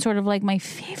band, sort of like my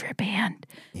favorite band,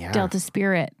 yeah. Delta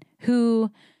Spirit,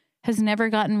 who has never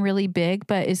gotten really big,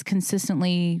 but is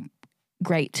consistently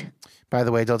great. By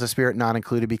the way, Delta Spirit not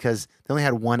included because they only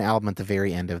had one album at the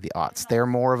very end of the aughts. They're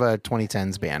more of a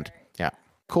 2010s band. Yeah.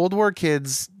 Cold War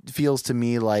Kids feels to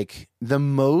me like the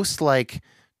most like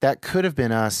that could have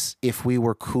been us if we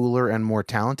were cooler and more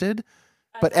talented,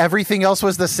 but everything else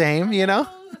was the same, you know?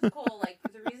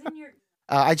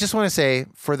 I just want to say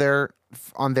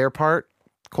on their part,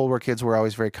 Cold War Kids were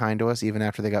always very kind to us, even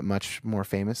after they got much more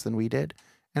famous than we did.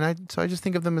 And so I just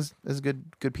think of them as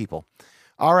good people.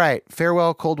 All right.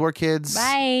 Farewell, Cold War Kids.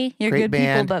 Bye. You're Great good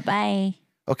band. people, but bye.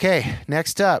 Okay.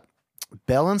 Next up,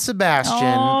 Belle and Sebastian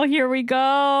Oh, here we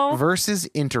go. versus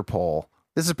Interpol.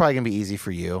 This is probably going to be easy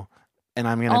for you, and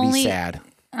I'm going to be sad.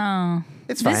 Oh.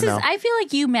 It's fine, though. I feel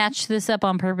like you matched this up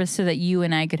on purpose so that you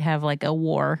and I could have like a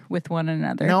war with one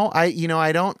another. No,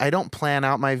 I don't plan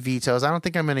out my vetoes. I don't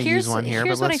think I'm going to use one here, but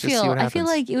Here's what let's I just feel. see what I happens. feel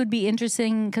like it would be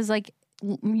interesting because like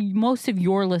most of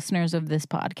your listeners of this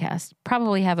podcast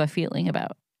probably have a feeling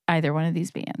about either one of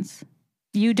these bands.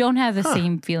 You don't have the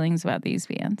same feelings about these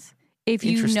bands. If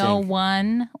you know Interesting.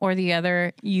 one or the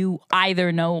other, you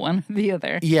either know one or the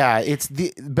other. Yeah, it's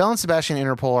the Belle and Sebastian and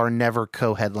Interpol are never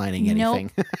co-headlining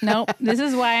anything. Nope. This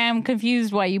is why I'm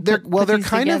confused why you They're put these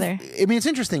kind together. of. I mean, it's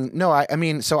interesting. No, I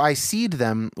mean, so I seed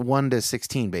them 1 to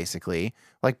 16 basically,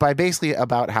 like by basically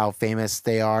about how famous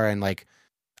they are and like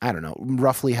I don't know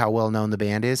roughly how well known the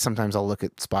band is. Sometimes I'll look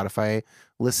at Spotify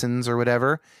listens or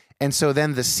whatever, and so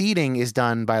then the seeding is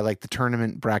done by like the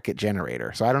tournament bracket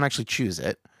generator. So I don't actually choose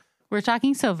it. We're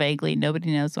talking so vaguely,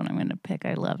 nobody knows what I'm going to pick.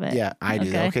 I love it. Yeah, I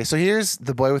do. Okay, so here's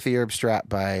The Boy with the Arab Strap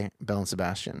by Belle and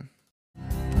Sebastian.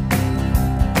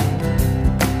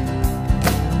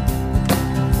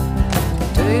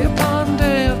 Day upon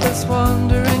day of this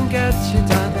wandering gets you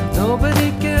done.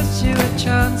 Nobody gives you a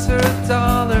chance or a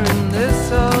dollar in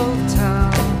this old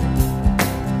town.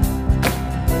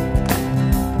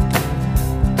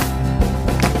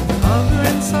 Hunger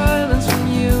and silence from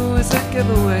you is a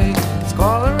giveaway.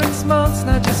 Squalor and smoke's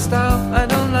not your style. I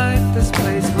don't like this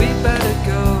place. We better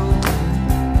go.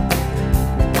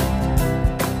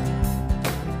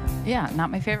 Yeah, not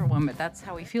my favorite one, but that's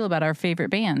how we feel about our favorite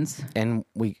bands. And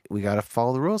we got to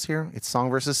follow the rules here. It's song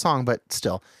versus song, but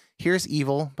still. Here's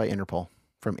Evil by Interpol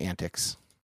from Antics.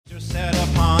 You're set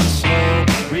upon slow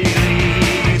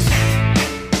release.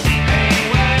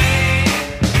 Anyway,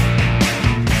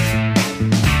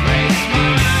 great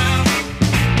smile,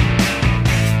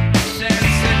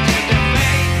 sensitive to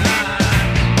fate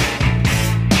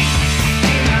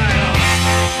denial.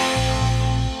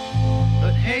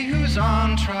 But hey, who's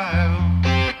on trial?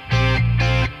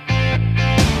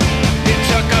 It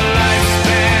took a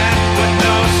lifespan with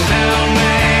no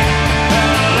cellmate. A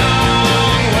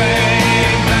long way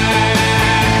back.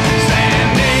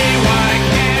 Sandy, why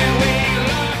can't we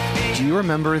look? Do you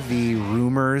remember the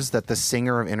rumors that the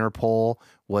singer of Interpol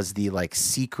was the like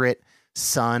secret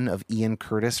son of Ian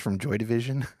Curtis from Joy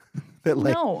Division? That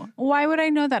like No, why would I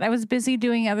know that? I was busy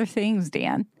doing other things,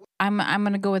 Dan. I'm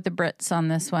going to go with the Brits on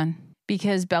this one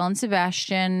because Belle and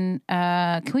Sebastian.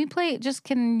 Can we play?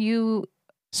 Can you?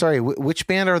 Sorry, which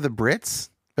band are the Brits?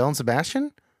 Belle and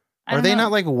Sebastian? I Are don't they know.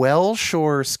 not like Welsh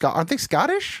or Aren't they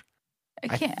Scottish?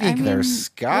 I can't. think they're listen,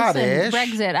 Scottish.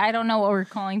 Brexit. I don't know what we're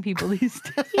calling people these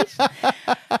days.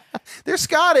 They're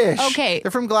Scottish. Okay.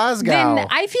 They're from Glasgow. Then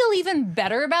I feel even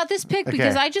better about this pick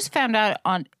because Okay. I just found out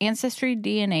on Ancestry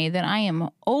DNA that I am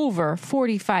over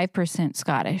 45%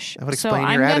 Scottish. That would So explain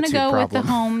I'm your gonna attitude go with problem.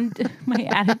 the home, my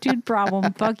attitude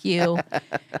problem. Fuck you.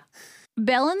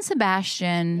 Belle and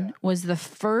Sebastian was the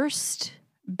first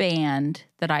band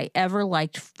that I ever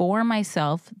liked for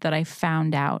myself that I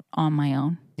found out on my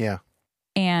own. Yeah.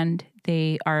 And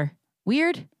they are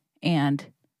weird and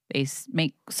they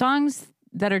make songs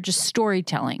that are just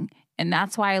storytelling. And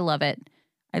that's why I love it.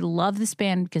 I love this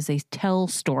band because they tell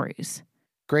stories.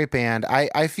 Great band.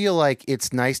 I feel like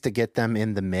it's nice to get them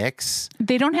in the mix.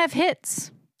 They don't have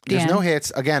hits. There's Dan. no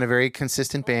hits. Again, a very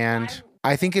consistent band.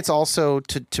 I think it's also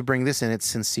to bring this in, it's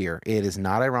sincere. It is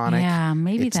not ironic. Yeah,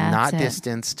 maybe it's that's not it.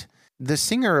 distanced. The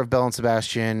singer of Belle and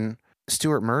Sebastian,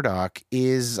 Stuart Murdoch,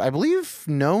 is, I believe,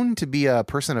 known to be a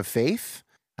person of faith.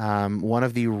 One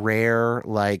of the rare,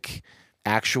 like,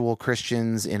 actual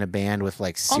Christians in a band with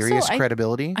like serious Also,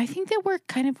 credibility. I think that we're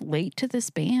kind of late to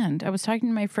this band. I was talking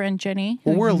to my friend Jenny.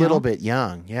 Well, who we're a you little know. bit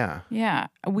young. Yeah. Yeah,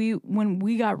 when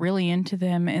we got really into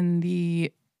them in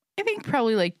I think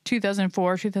probably like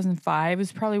 2004, 2005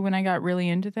 is probably when I got really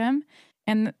into them.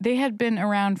 And they had been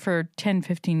around for 10,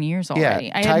 15 years already.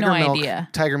 Yeah. I had no Milk, idea.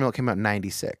 Tiger Milk came out in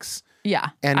 96. Yeah.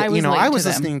 And, I was you know, late I to was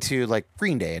them. listening to like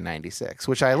Green Day in 96,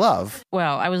 which I love.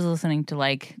 Well, I was listening to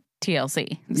like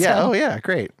TLC. Yeah. So- Oh, yeah.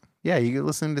 Great. Yeah. You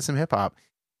listening to some hip hop.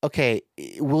 Okay.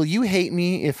 Will you hate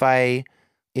me if I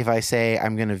if I say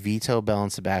I'm going to veto Belle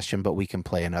and Sebastian, but we can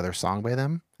play another song by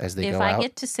them as they If go I out?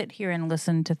 get to sit here and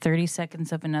listen to 30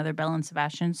 seconds of another Belle and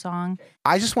Sebastian song,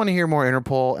 I just want to hear more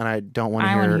Interpol, and I don't want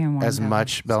to I wanna hear hear more as Belle.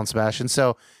 much Belle and Sebastian.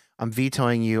 So I'm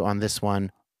vetoing you on this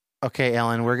one. Okay,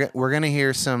 Ellen, we're gonna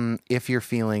hear some "If You're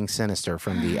Feeling Sinister"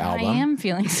 from the album. I am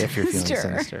feeling If you're feeling sinister.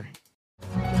 sinister.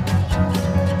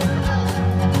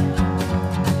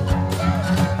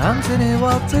 Anthony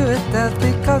walked to his death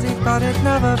because he thought he'd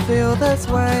never feel this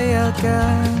way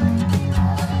again.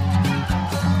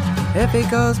 If he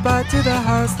goes back to the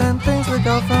house, then things will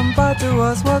go from bad to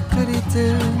worse. What could he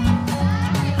do?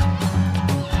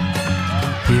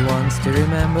 He wants to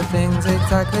remember things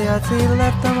exactly as he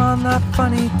left them on that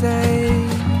funny day.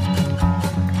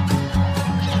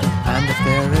 And if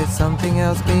there is something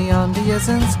else beyond, he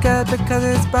isn't scared because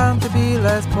it's bound to be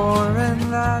less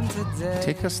boring than today.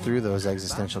 Take us through those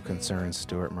existential concerns,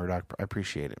 Stuart Murdoch. I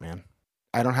appreciate it, man.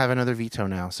 I don't have another veto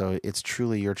now, so it's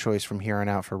truly your choice from here on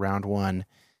out for round one.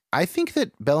 I think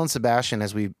that Belle and Sebastian,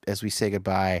 as we say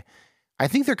goodbye, I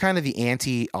think they're kind of the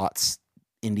anti-aughts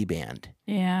indie band.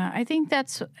 Yeah, I think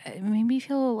that's it made me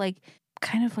feel like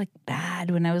kind of like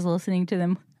bad when I was listening to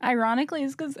them. Ironically,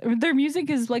 it's because their music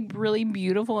is like really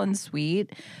beautiful and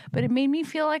sweet, but it made me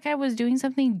feel like I was doing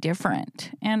something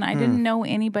different, and I didn't know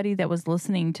anybody that was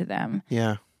listening to them.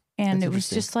 Yeah. And That's it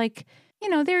was interesting. just like,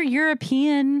 they're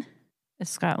European,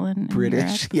 Scotland, and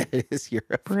British. Europe. Yeah, it is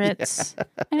Europe. Brits.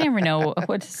 I never know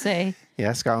what to say.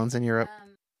 Yeah, Scotland's in Europe.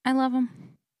 I love them.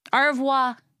 Au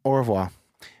revoir. Au revoir.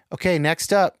 Okay,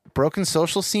 next up, Broken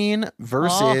Social Scene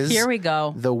versus Oh, here we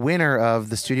go. the winner of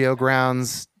the Studio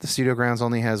Grounds. The Studio Grounds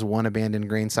only has one abandoned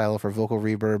grain silo for vocal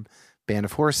reverb, Band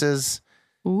of Horses.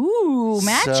 Ooh, So,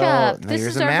 matchup. This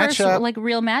here's is a our matchup. first like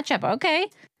real matchup. Okay.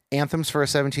 Anthems for a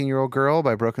 17-Year-Old Girl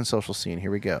by Broken Social Scene.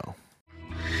 Here we go.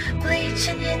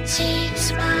 Bleaching your teeth,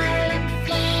 smiling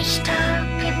flash,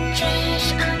 talking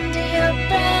trash under your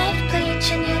breath.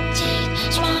 Bleaching your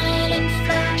teeth, smiling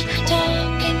flash,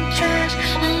 talking trash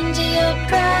under your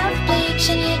breath.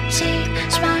 Bleaching your teeth,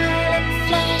 smiling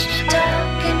flash,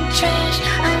 talking trash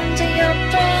under your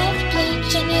breath.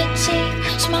 Bleaching your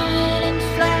teeth, smiling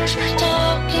flash,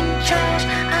 talking trash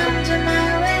under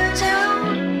my window.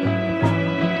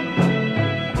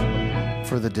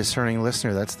 For the discerning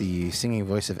listener, that's the singing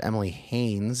voice of Emily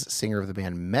Haynes, singer of the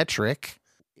band Metric,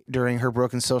 during her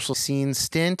Broken Social Scene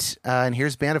stint. And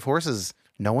here's Band of Horses,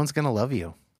 No One's Gonna Love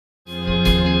You. Wheeling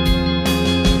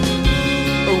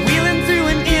through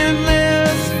an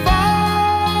endless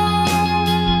fog,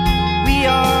 we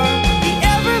are the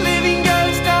ever-living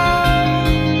ghost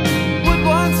of what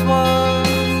once was,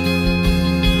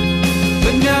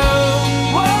 but no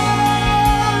one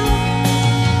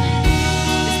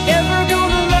is ever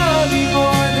gonna love you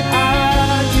more than I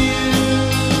do.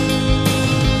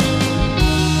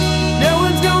 No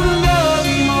one's gonna love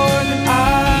you more than I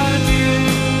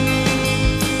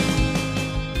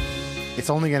do. It's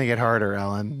only going to get harder,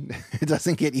 Ellen. It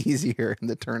doesn't get easier in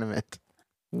the tournament.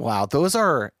 Wow, those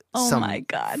are Oh some my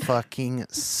God. fucking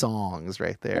songs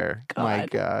right there. My God.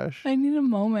 gosh. I need a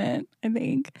moment, I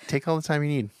think. Take all the time you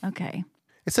need. Okay.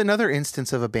 It's another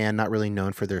instance of a band not really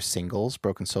known for their singles,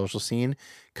 Broken Social Scene,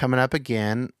 coming up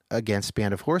again against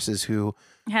Band of Horses, who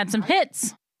Had some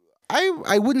hits.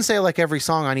 I wouldn't say like every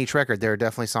song on each record. There are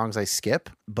definitely songs I skip,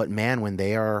 but man, when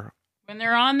they are When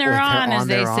they're on, when they're on, as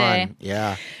they they're say. on.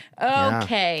 Yeah. Yeah.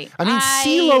 Okay. I mean,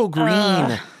 CeeLo Green.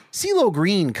 ugh. CeeLo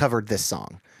Green covered this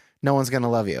song. No One's Gonna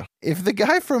Love You. If the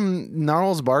guy from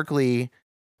Gnarls Barkley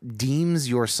deems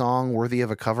your song worthy of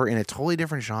a cover in a totally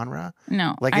different genre,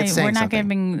 No, Like it's saying we're not something.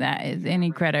 giving that any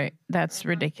credit. That's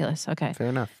ridiculous. Okay. fair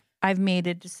enough. I've made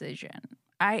a decision.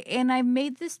 I've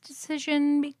made this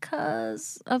decision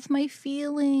because of my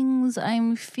feelings.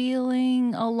 I'm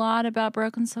feeling a lot about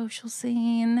Broken Social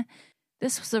Scene.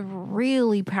 This was a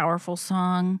really powerful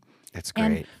song. It's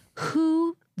And great.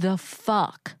 who the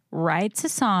fuck writes a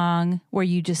song where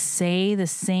you just say the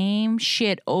same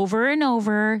shit over and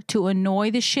over to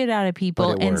annoy the shit out of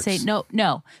people But it and say, works.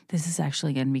 no, this is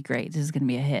actually going to be great. This is going to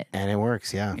be a hit. And it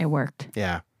works. Yeah. It worked.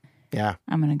 Yeah. Yeah.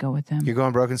 I'm going to go with them. You're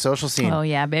going Broken Social Scene. Oh,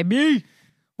 yeah, baby.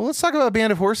 Well, let's talk about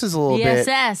Band of Horses a little bit.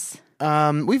 BSS.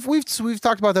 We've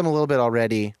talked about them a little bit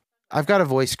already. I've got a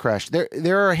voice crush.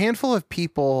 There are a handful of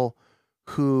people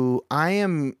who I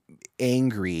am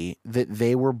angry that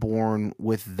they were born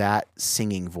with that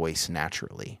singing voice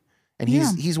naturally. And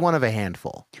he's one of a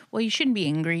handful. Well, you shouldn't be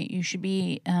angry. You should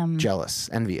be Jealous,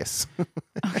 envious.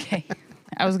 okay.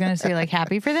 I was gonna say like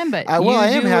happy for them, but Well, you I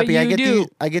am do what happy. you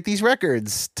I get these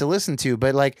records to listen to,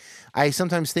 but like I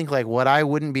sometimes think like what I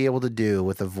wouldn't be able to do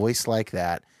with a voice like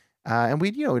that And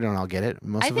we don't all get it.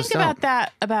 Most I of us think don't. about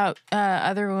that about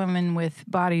other women with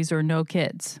bodies or no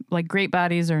kids, like great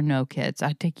bodies or no kids.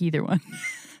 I'd take either one.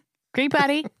 Great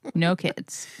body, no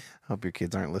kids. Hope your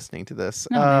kids aren't listening to this.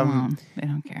 No, they won't. They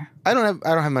don't care. I don't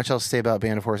have much else to say about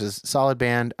Band of Horses. Solid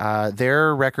band.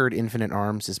 Their record, Infinite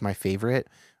Arms, is my favorite.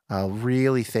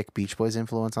 Really thick Beach Boys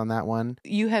influence on that one.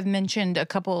 You have mentioned a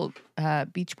couple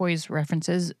Beach Boys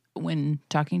references when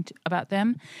talking about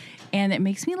them, and it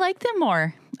makes me like them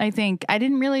more. I think I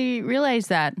didn't really realize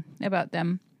that about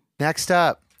them. Next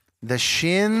up, the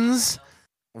Shins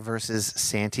versus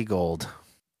Santi Gold.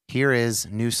 Here is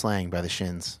New Slang by the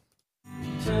Shins.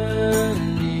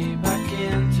 Turn me back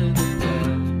into the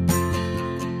bed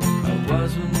I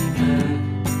was when we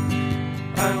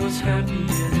met. I was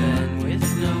happier then with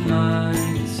no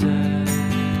mindset.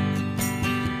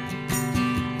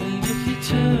 And if you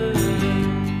turn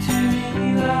to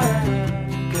me like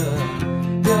a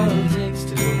girl takes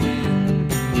to the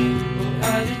wind, well,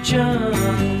 I'd jump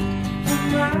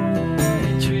from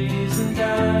my trees and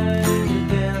die and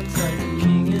dance like a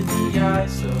king in the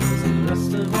ice. So is the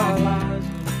rest of our lives.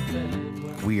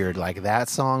 Weird, like that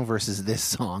song versus this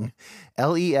song.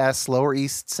 LES, Lower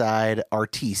East Side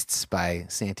Artistes by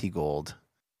Santi Gold.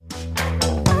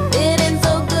 It ain't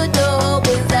so good to hope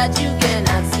is that you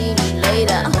cannot see me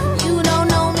later. You don't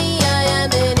know me, I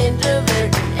am an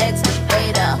introvert,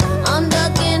 excavator. I'm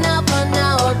ducking up on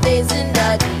our facing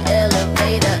dodgy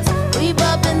elevators. Creep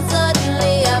up and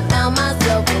suddenly I found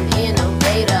myself an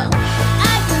innovator.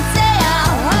 I can say I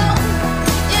hope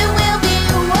it will be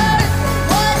worth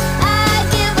what I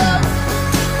give up.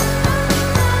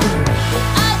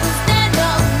 I can stand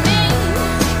up me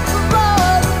for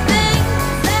all the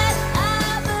things that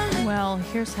I believe. Well,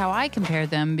 here's how I compare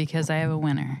them because I have a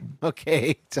winner.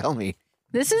 Okay, tell me.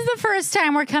 This is the first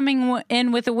time we're coming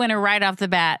in with a winner right off the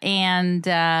bat. And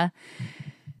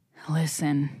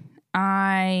listen,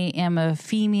 I am a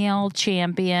female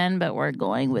champion, but we're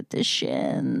going with the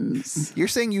Shins. You're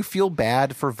saying you feel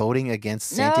bad for voting against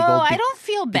Santi No, Gold I don't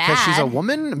feel bad. because she's a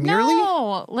woman merely?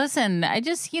 No, listen, I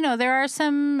just, there are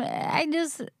some,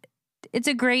 it's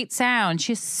a great sound.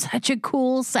 She's such a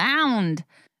cool sound.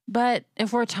 But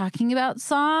if we're talking about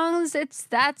songs,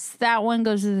 that one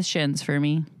goes to the Shins for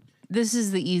me. This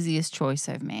is the easiest choice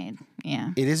I've made.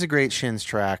 Yeah. It is a great Shins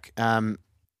track.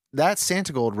 That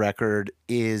Santi Gold record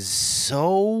is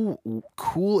so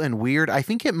cool and weird. I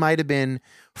think it might have been,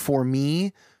 for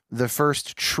me, the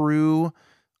first true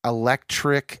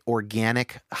electric,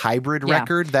 organic hybrid Yeah.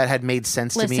 record that had made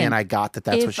sense to me, Listen, and I got that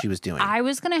that's what if she was doing. I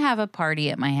was going to have a party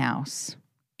at my house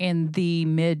in the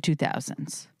mid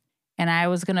 2000s, and I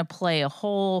was going to play a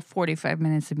whole 45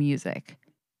 minutes of music.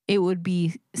 It would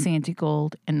be Santi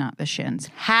Gold and not the Shins.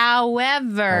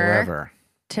 However,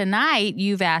 tonight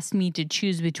you've asked me to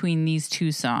choose between these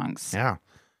two songs, yeah.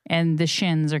 and the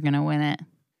Shins are going to win it.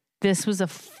 This was a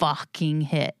fucking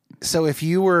hit. So if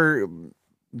you were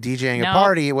DJing a Nope.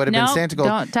 party, it would have been Nope. Santi Gold.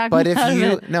 Don't talk but me if out of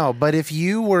you it. but if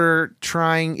you were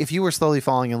slowly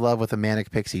falling in love with a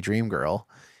manic pixie dream girl,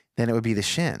 then it would be the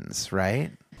Shins,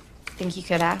 right? Think you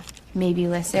could maybe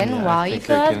listen while you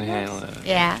could? I can handle it.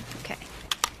 Yeah, okay.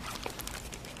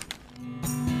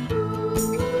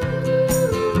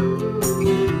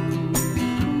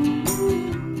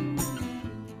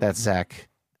 That's Zach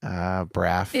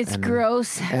Braff. It's and-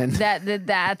 gross. and-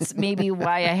 That's maybe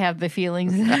why I have the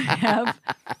feelings that I have.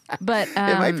 But It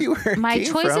might be where it my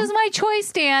came choice from. is my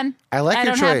choice, Dan. I like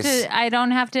your don't choice. I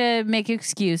don't have to make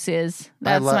excuses.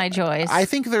 I That's lo- my choice. I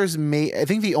think I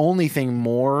think the only thing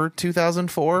more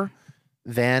 2004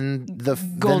 than the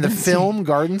Golden film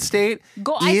Garden State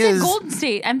I said is Golden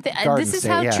State. Garden This is State,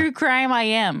 how yeah. true crime I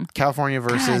am. California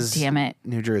versus God damn it.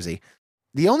 New Jersey.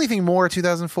 The only thing more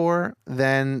 2004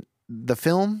 than the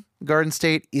film Garden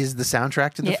State is the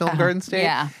soundtrack to the film Garden State.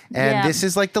 Yeah. And Yeah. this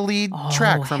is like the lead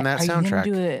track from that Are soundtrack.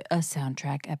 you gonna do a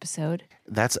soundtrack episode?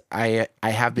 That's I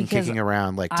have been Because kicking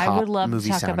around like I top would love to movie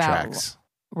talk about soundtracks.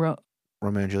 Ro-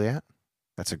 Romeo and Juliet.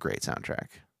 That's a great soundtrack.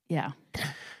 yeah.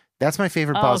 That's my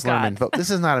favorite Oh, Baz God. Luhrmann, but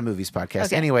this is not a movies podcast.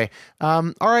 Okay. Anyway,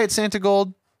 all right, Santi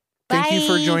Gold, thank you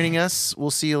for Bye. joining us. We'll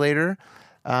see you later.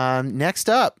 Next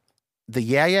up, the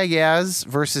Yeah Yeah Yeahs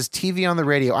versus TV on the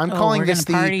Radio. I'm calling we're this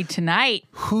gonna the party tonight.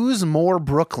 Who's More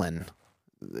Brooklyn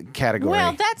category.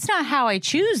 Well, that's not how I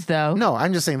choose, though. No,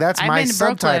 I'm just saying that's I've my been to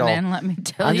subtitle. Brooklyn, and let me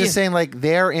tell I'm you. just saying, like,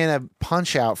 they're in a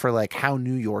punch out for like how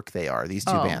New York they are. These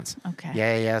two Oh, bands, okay.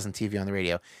 Yeah Yeah Yeahs and TV on the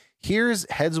Radio. Here's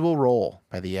Heads Will Roll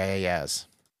by the Yeah Yeah Yeahs.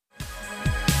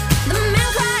 The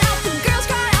man cried out, the girls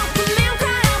cried out, the man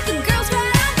cried out, the girls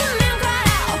cried out, the man cried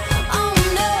out. Oh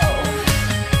no.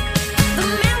 The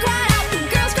man cried out, the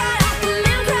girls cried out, the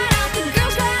man cried out, the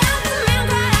girls cried out, the man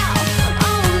cried out.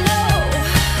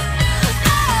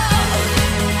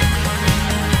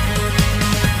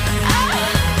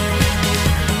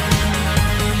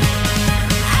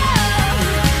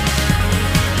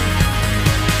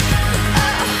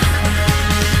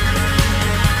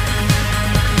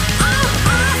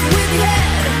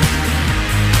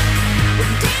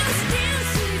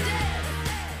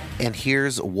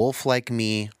 here's Wolf Like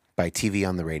Me by TV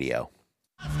on the Radio.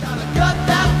 Cut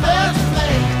that first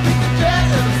flame, we could get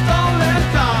in a stolen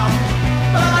car.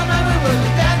 But I never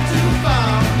really get too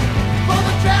far. For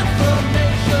the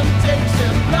transformation takes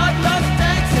and bloodlust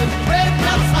takes and brave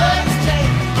blood slaves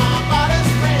change. My body's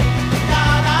free,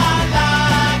 God, I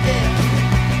like it.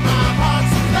 My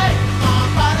heart's aflame, my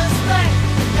body's free,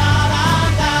 God, I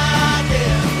like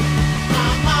it. My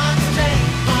mind's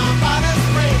changed, my body's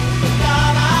free,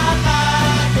 God, I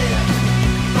like it.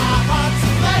 My heart's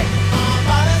aflame, my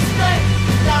body's free,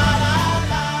 God, I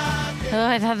like it. Oh,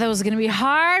 I thought that was going to be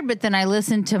hard, but then I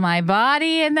listened to my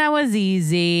body and that was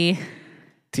easy.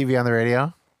 TV on the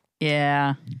Radio.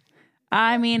 Yeah.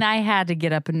 I mean, I had to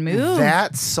get up and move.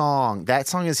 That song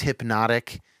is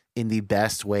hypnotic in the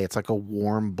best way. It's like a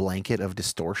warm blanket of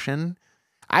distortion.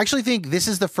 I actually think this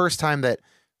is the first time that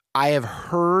I have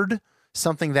heard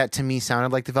something that to me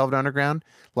sounded like the Velvet Underground,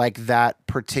 like that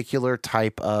particular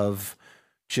type of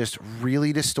just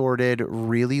really distorted,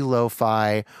 really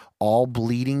lo-fi, all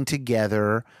bleeding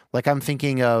together. Like I'm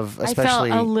thinking of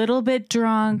especially I felt a little bit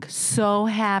drunk, so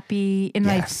happy in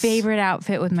my Yes. favorite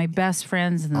outfit with my best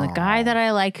friends and the guy that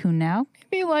I like who now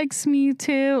maybe likes me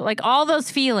too. Like all those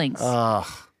feelings. Ugh.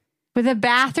 With a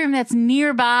bathroom that's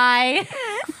nearby.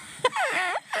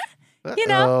 You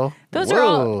know, Uh-oh. those are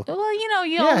all, Whoa. well, you know,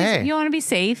 Yeah, hey. you want to be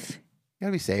safe. You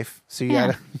gotta be safe. So you Yeah.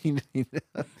 gotta you need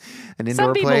an indoor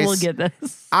Some people place. will get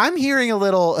this. I'm hearing a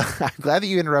little. I'm glad that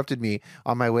you interrupted me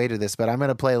on my way to this, but I'm going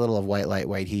to play a little of "White Light,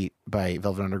 White Heat" by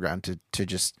Velvet Underground to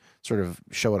just sort of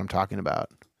show what I'm talking about.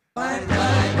 Right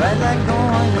like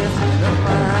going with the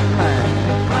fine line.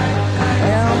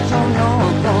 El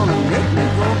Tono gonna make me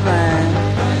go blind.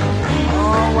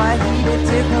 Oh, white heat,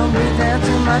 tickle me down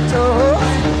to my toes.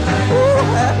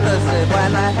 Oh, have mercy,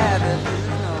 while I have it to the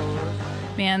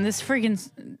nose. Man, this freaking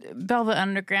Velvet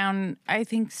Underground, I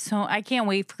think so. I can't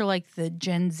wait for like the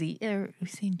Gen Z. We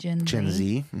say Gen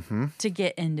Z to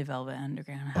get into Velvet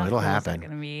Underground. How it'll cool is that happen.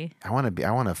 gonna be? I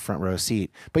want a front row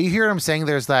seat. But you hear what I'm saying?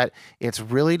 There's that. It's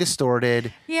really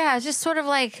distorted. Yeah, it's just sort of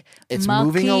like It's mucky.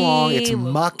 moving along. It's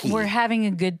mucky. We're having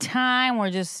a good time.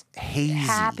 We're just Hazy.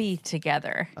 happy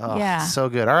together. Oh, yeah. so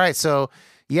good. All right, so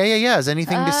yeah. Is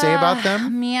anything to say about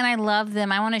them? Man, I love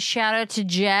them. I want to shout out to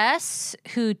Jess,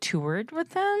 who toured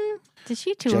with them. Did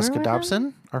she tour Jessica with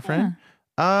Dobson, our friend.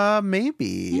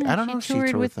 Maybe. Yeah, I don't know if she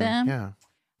toured with them. Yeah.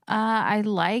 I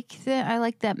like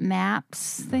that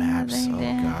Maps thing Maps. that they Oh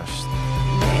did. gosh.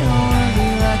 They don't wanna be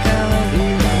like I love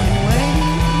you anyway.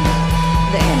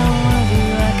 They don't wanna be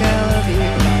like I love you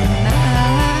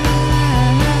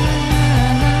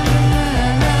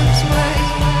nice way.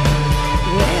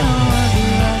 They don't wanna be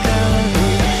like I love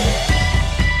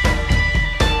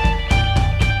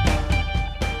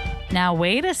you. Now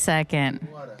wait a second.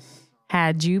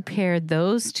 Had you paired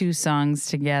those two songs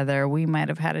together, we might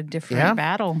have had a different Yeah.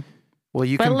 battle. Well,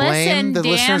 you But can blame listen, the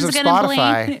listeners of Dan's gonna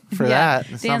Spotify blame- for Yeah, that.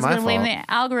 It's Dan's not my gonna blame fault.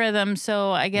 the algorithm,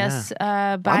 so I guess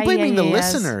I'm blaming the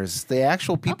listeners, the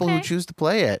actual people who Okay. choose to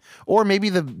play it, or maybe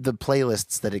the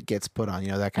playlists that it gets put on.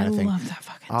 You know, that kind of thing. love that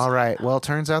fucking All right. Well, it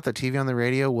turns out that TV on the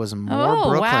Radio was more Oh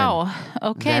Brooklyn. wow!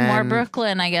 Okay, more Then-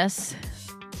 Brooklyn, I guess.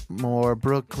 More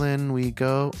Brooklyn, we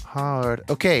go hard.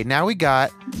 Okay, now we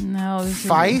got No, these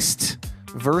are- Feist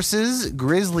versus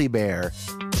Grizzly Bear.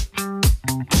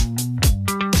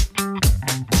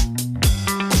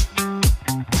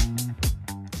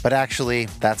 But actually,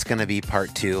 that's going to be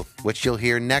part 2, which you'll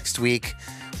hear next week.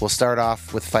 We'll start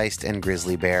off with Feist and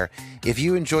Grizzly Bear. If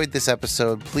you enjoyed this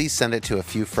episode, please send it to a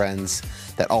few friends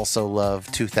that also love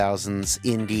 2000s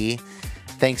indie.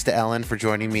 Thanks to Ellen for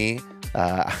joining me.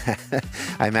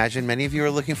 I imagine many of you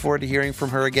are looking forward to hearing from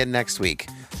her again next week.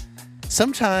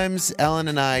 Sometimes Ellen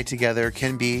and I together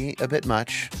can be a bit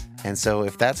much, and so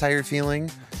if that's how you're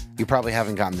feeling, you probably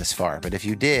haven't gotten this far. But if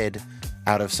you did,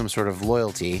 out of some sort of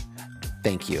loyalty,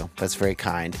 thank you. That's very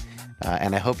kind.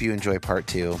 And I hope you enjoy part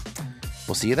 2.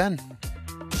 We'll see you then.